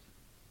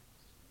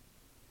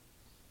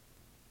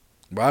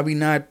 Why are we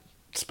not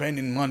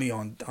spending money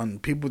on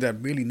people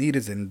that really need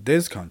it in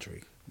this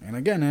country? And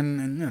again,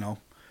 and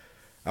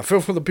I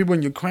feel for the people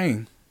in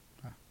Ukraine.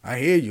 I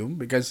hear you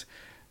because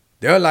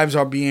their lives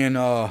are being,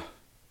 how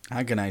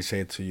can I say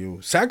it to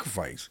you,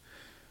 sacrificed.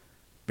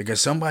 Because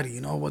somebody,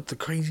 what the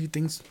crazy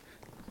things,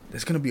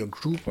 there's going to be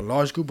a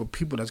large group of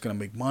people that's going to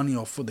make money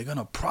off of, they're going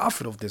to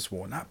profit off this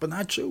war, but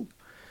not you.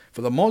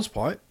 For the most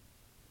part,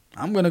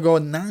 I'm going to go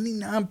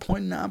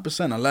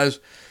 99.9% unless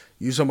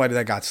you're somebody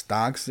that got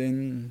stocks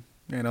in,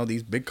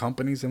 these big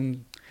companies.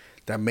 And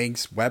that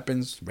makes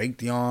weapons,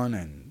 Raytheon,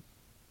 and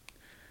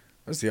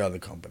what's the other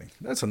company?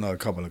 That's another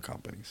couple of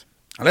companies.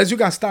 Unless you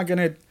got stock in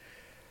it,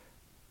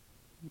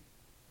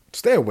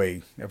 stay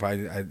away.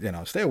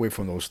 Stay away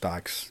from those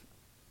stocks.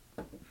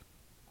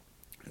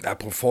 That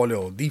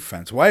portfolio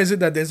defense. Why is it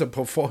that there's a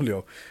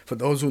portfolio for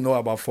those who know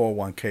about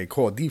 401k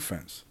called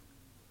defense?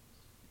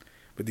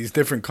 With these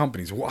different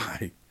companies.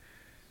 Why?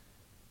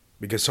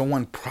 Because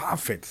someone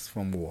profits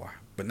from war.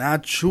 But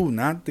not you,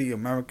 not the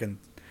American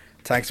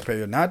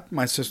taxpayer, not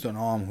my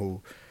sister-in-law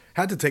who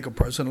had to take a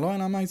personal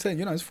loan. I might say,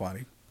 it's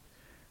funny.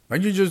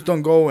 But you just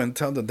don't go and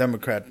tell the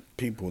Democrat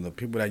people, the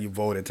people that you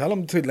voted, tell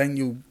them to lend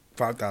you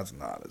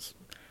 $5,000.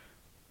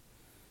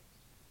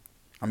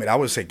 I mean, I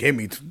would say give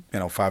me,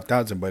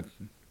 $5,000, but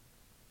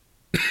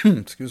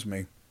excuse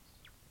me.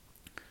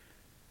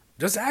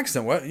 Just ask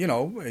them what,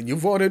 and you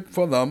voted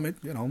for them.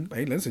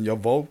 Hey, listen, your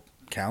vote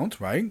counts,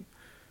 right?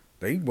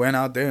 They went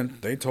out there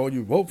and they told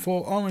you vote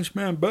for Orange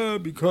Man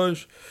bad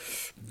because,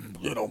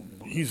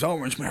 he's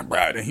Orange Man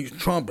bad and he's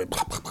Trump. And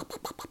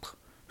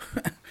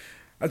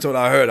that's what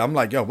I heard. I'm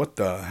like, yo, what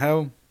the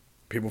hell?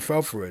 People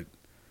fell for it.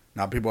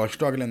 Now people are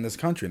struggling in this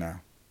country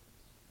now.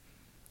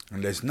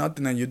 And there's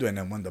nothing that you're doing.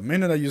 And when the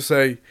minute that you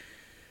say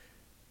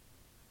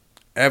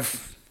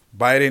F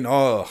Biden,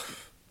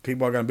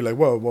 people are going to be like,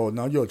 whoa,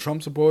 now you're a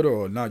Trump supporter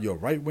or now you're a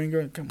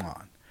right-winger? Come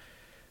on.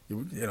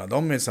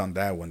 Don't miss on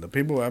that one. The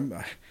people,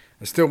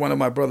 still one of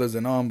my brothers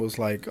in arms was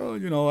like,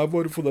 I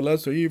voted for the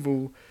lesser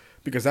evil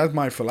because that's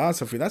my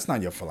philosophy. That's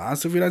not your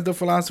philosophy. That's the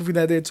philosophy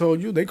that they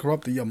told you. They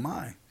corrupted your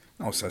mind.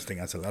 No such thing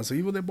as a lesser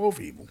evil. They're both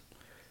evil.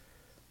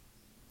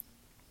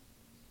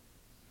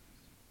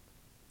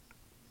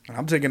 And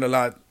I'm taking a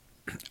lot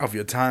of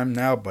your time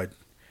now, but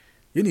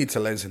you need to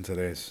listen to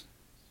this.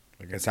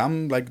 Because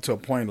I'm to a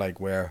point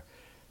where,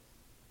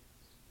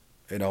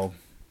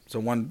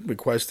 someone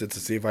requested to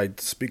see if I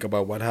speak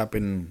about what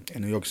happened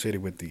in New York City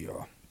with the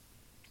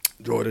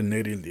Jordan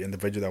Nitty, the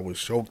individual that was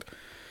choked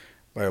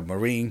by a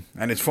Marine.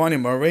 And it's funny,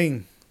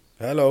 Marine,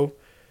 hello.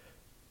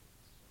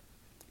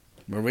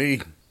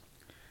 Marine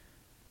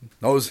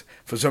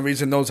for some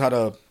reason knows how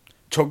to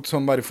choke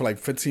somebody for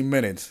 15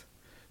 minutes.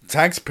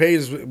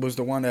 Taxpayers was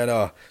the one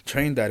that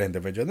trained that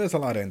individual. There's a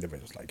lot of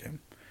individuals like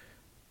him.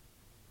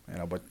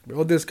 But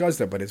we'll discuss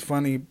that. But it's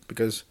funny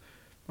because,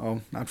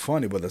 not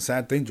funny, but the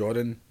sad thing,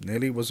 Jordan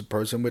Neely was a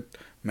person with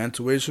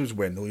mental issues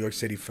where New York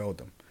City failed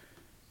him.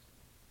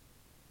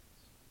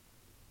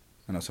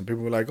 Some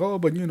people were like,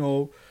 but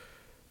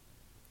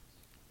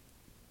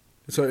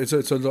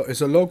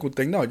it's a local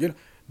thing. No, do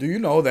you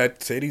know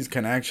that cities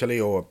can actually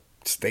or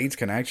states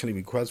can actually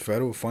request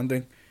federal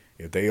funding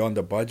if they're on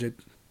the budget?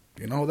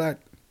 You know that?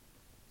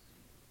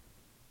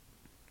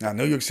 Now,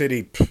 New York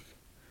City,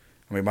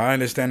 my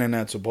understanding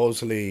that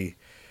supposedly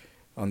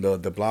under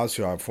de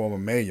Blasio, our former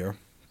mayor,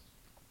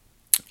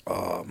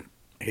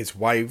 his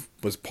wife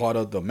was part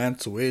of the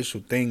mental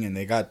issue thing, and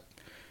they got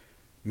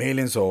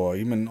millions or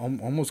even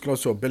almost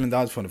close to $1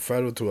 billion from the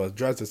federal to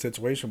address the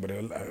situation. But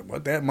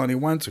what that money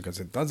went to, because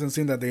it doesn't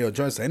seem that they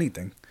address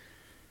anything.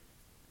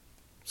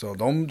 So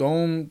don't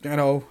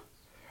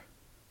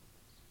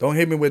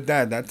hit me with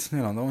that.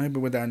 Don't hit me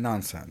with that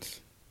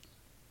nonsense.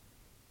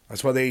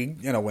 That's why they,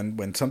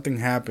 when something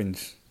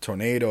happens,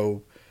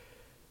 tornado,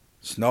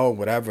 snow,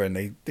 whatever, and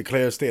they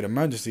declare a state of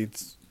emergency,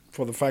 it's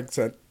for the fact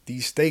that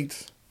these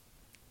states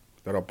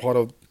that are part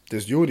of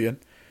this union,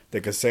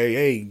 they could say,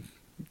 hey,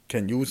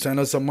 can you send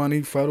us some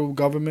money, federal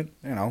government?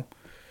 New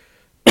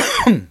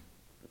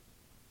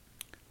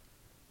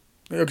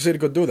York City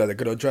could do that. They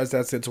could address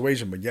that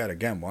situation. But yet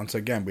again, once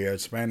again, we are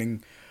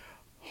spending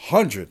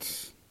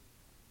hundreds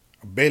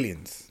of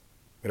billions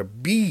with a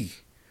B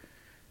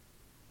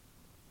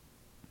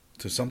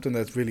to something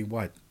that's really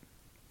what?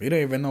 We don't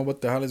even know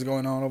what the hell is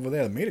going on over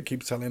there. The media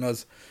keeps telling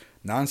us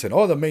nonsense.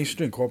 The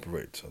mainstream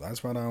corporate. So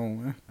that's what I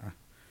don't...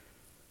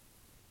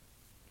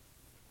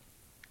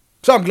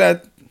 So I'm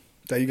glad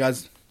that you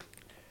guys,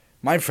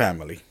 my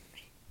family,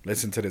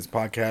 listen to this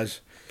podcast.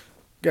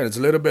 Again, it's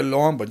a little bit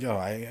long, but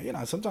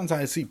sometimes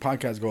I see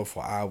podcasts go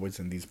for hours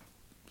in these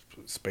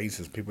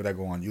spaces, people that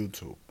go on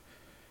YouTube.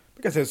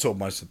 Because there's so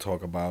much to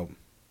talk about.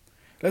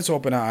 Let's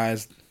open our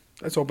eyes.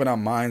 Let's open our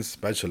minds,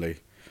 especially.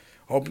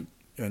 Hope you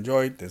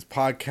enjoyed this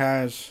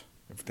podcast.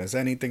 If there's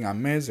anything I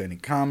missed, any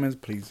comments,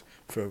 please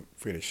feel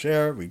free to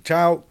share, reach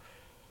out.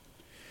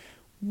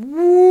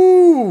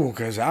 Woo!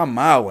 Because I'm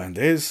out, and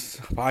this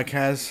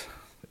podcast,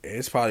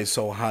 it's probably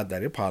so hot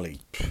that it probably...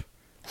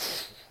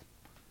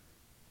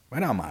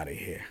 But I'm out of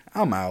here.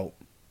 I'm out.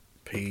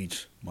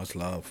 Peach. Much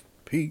love.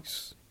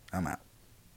 Peace. I'm out.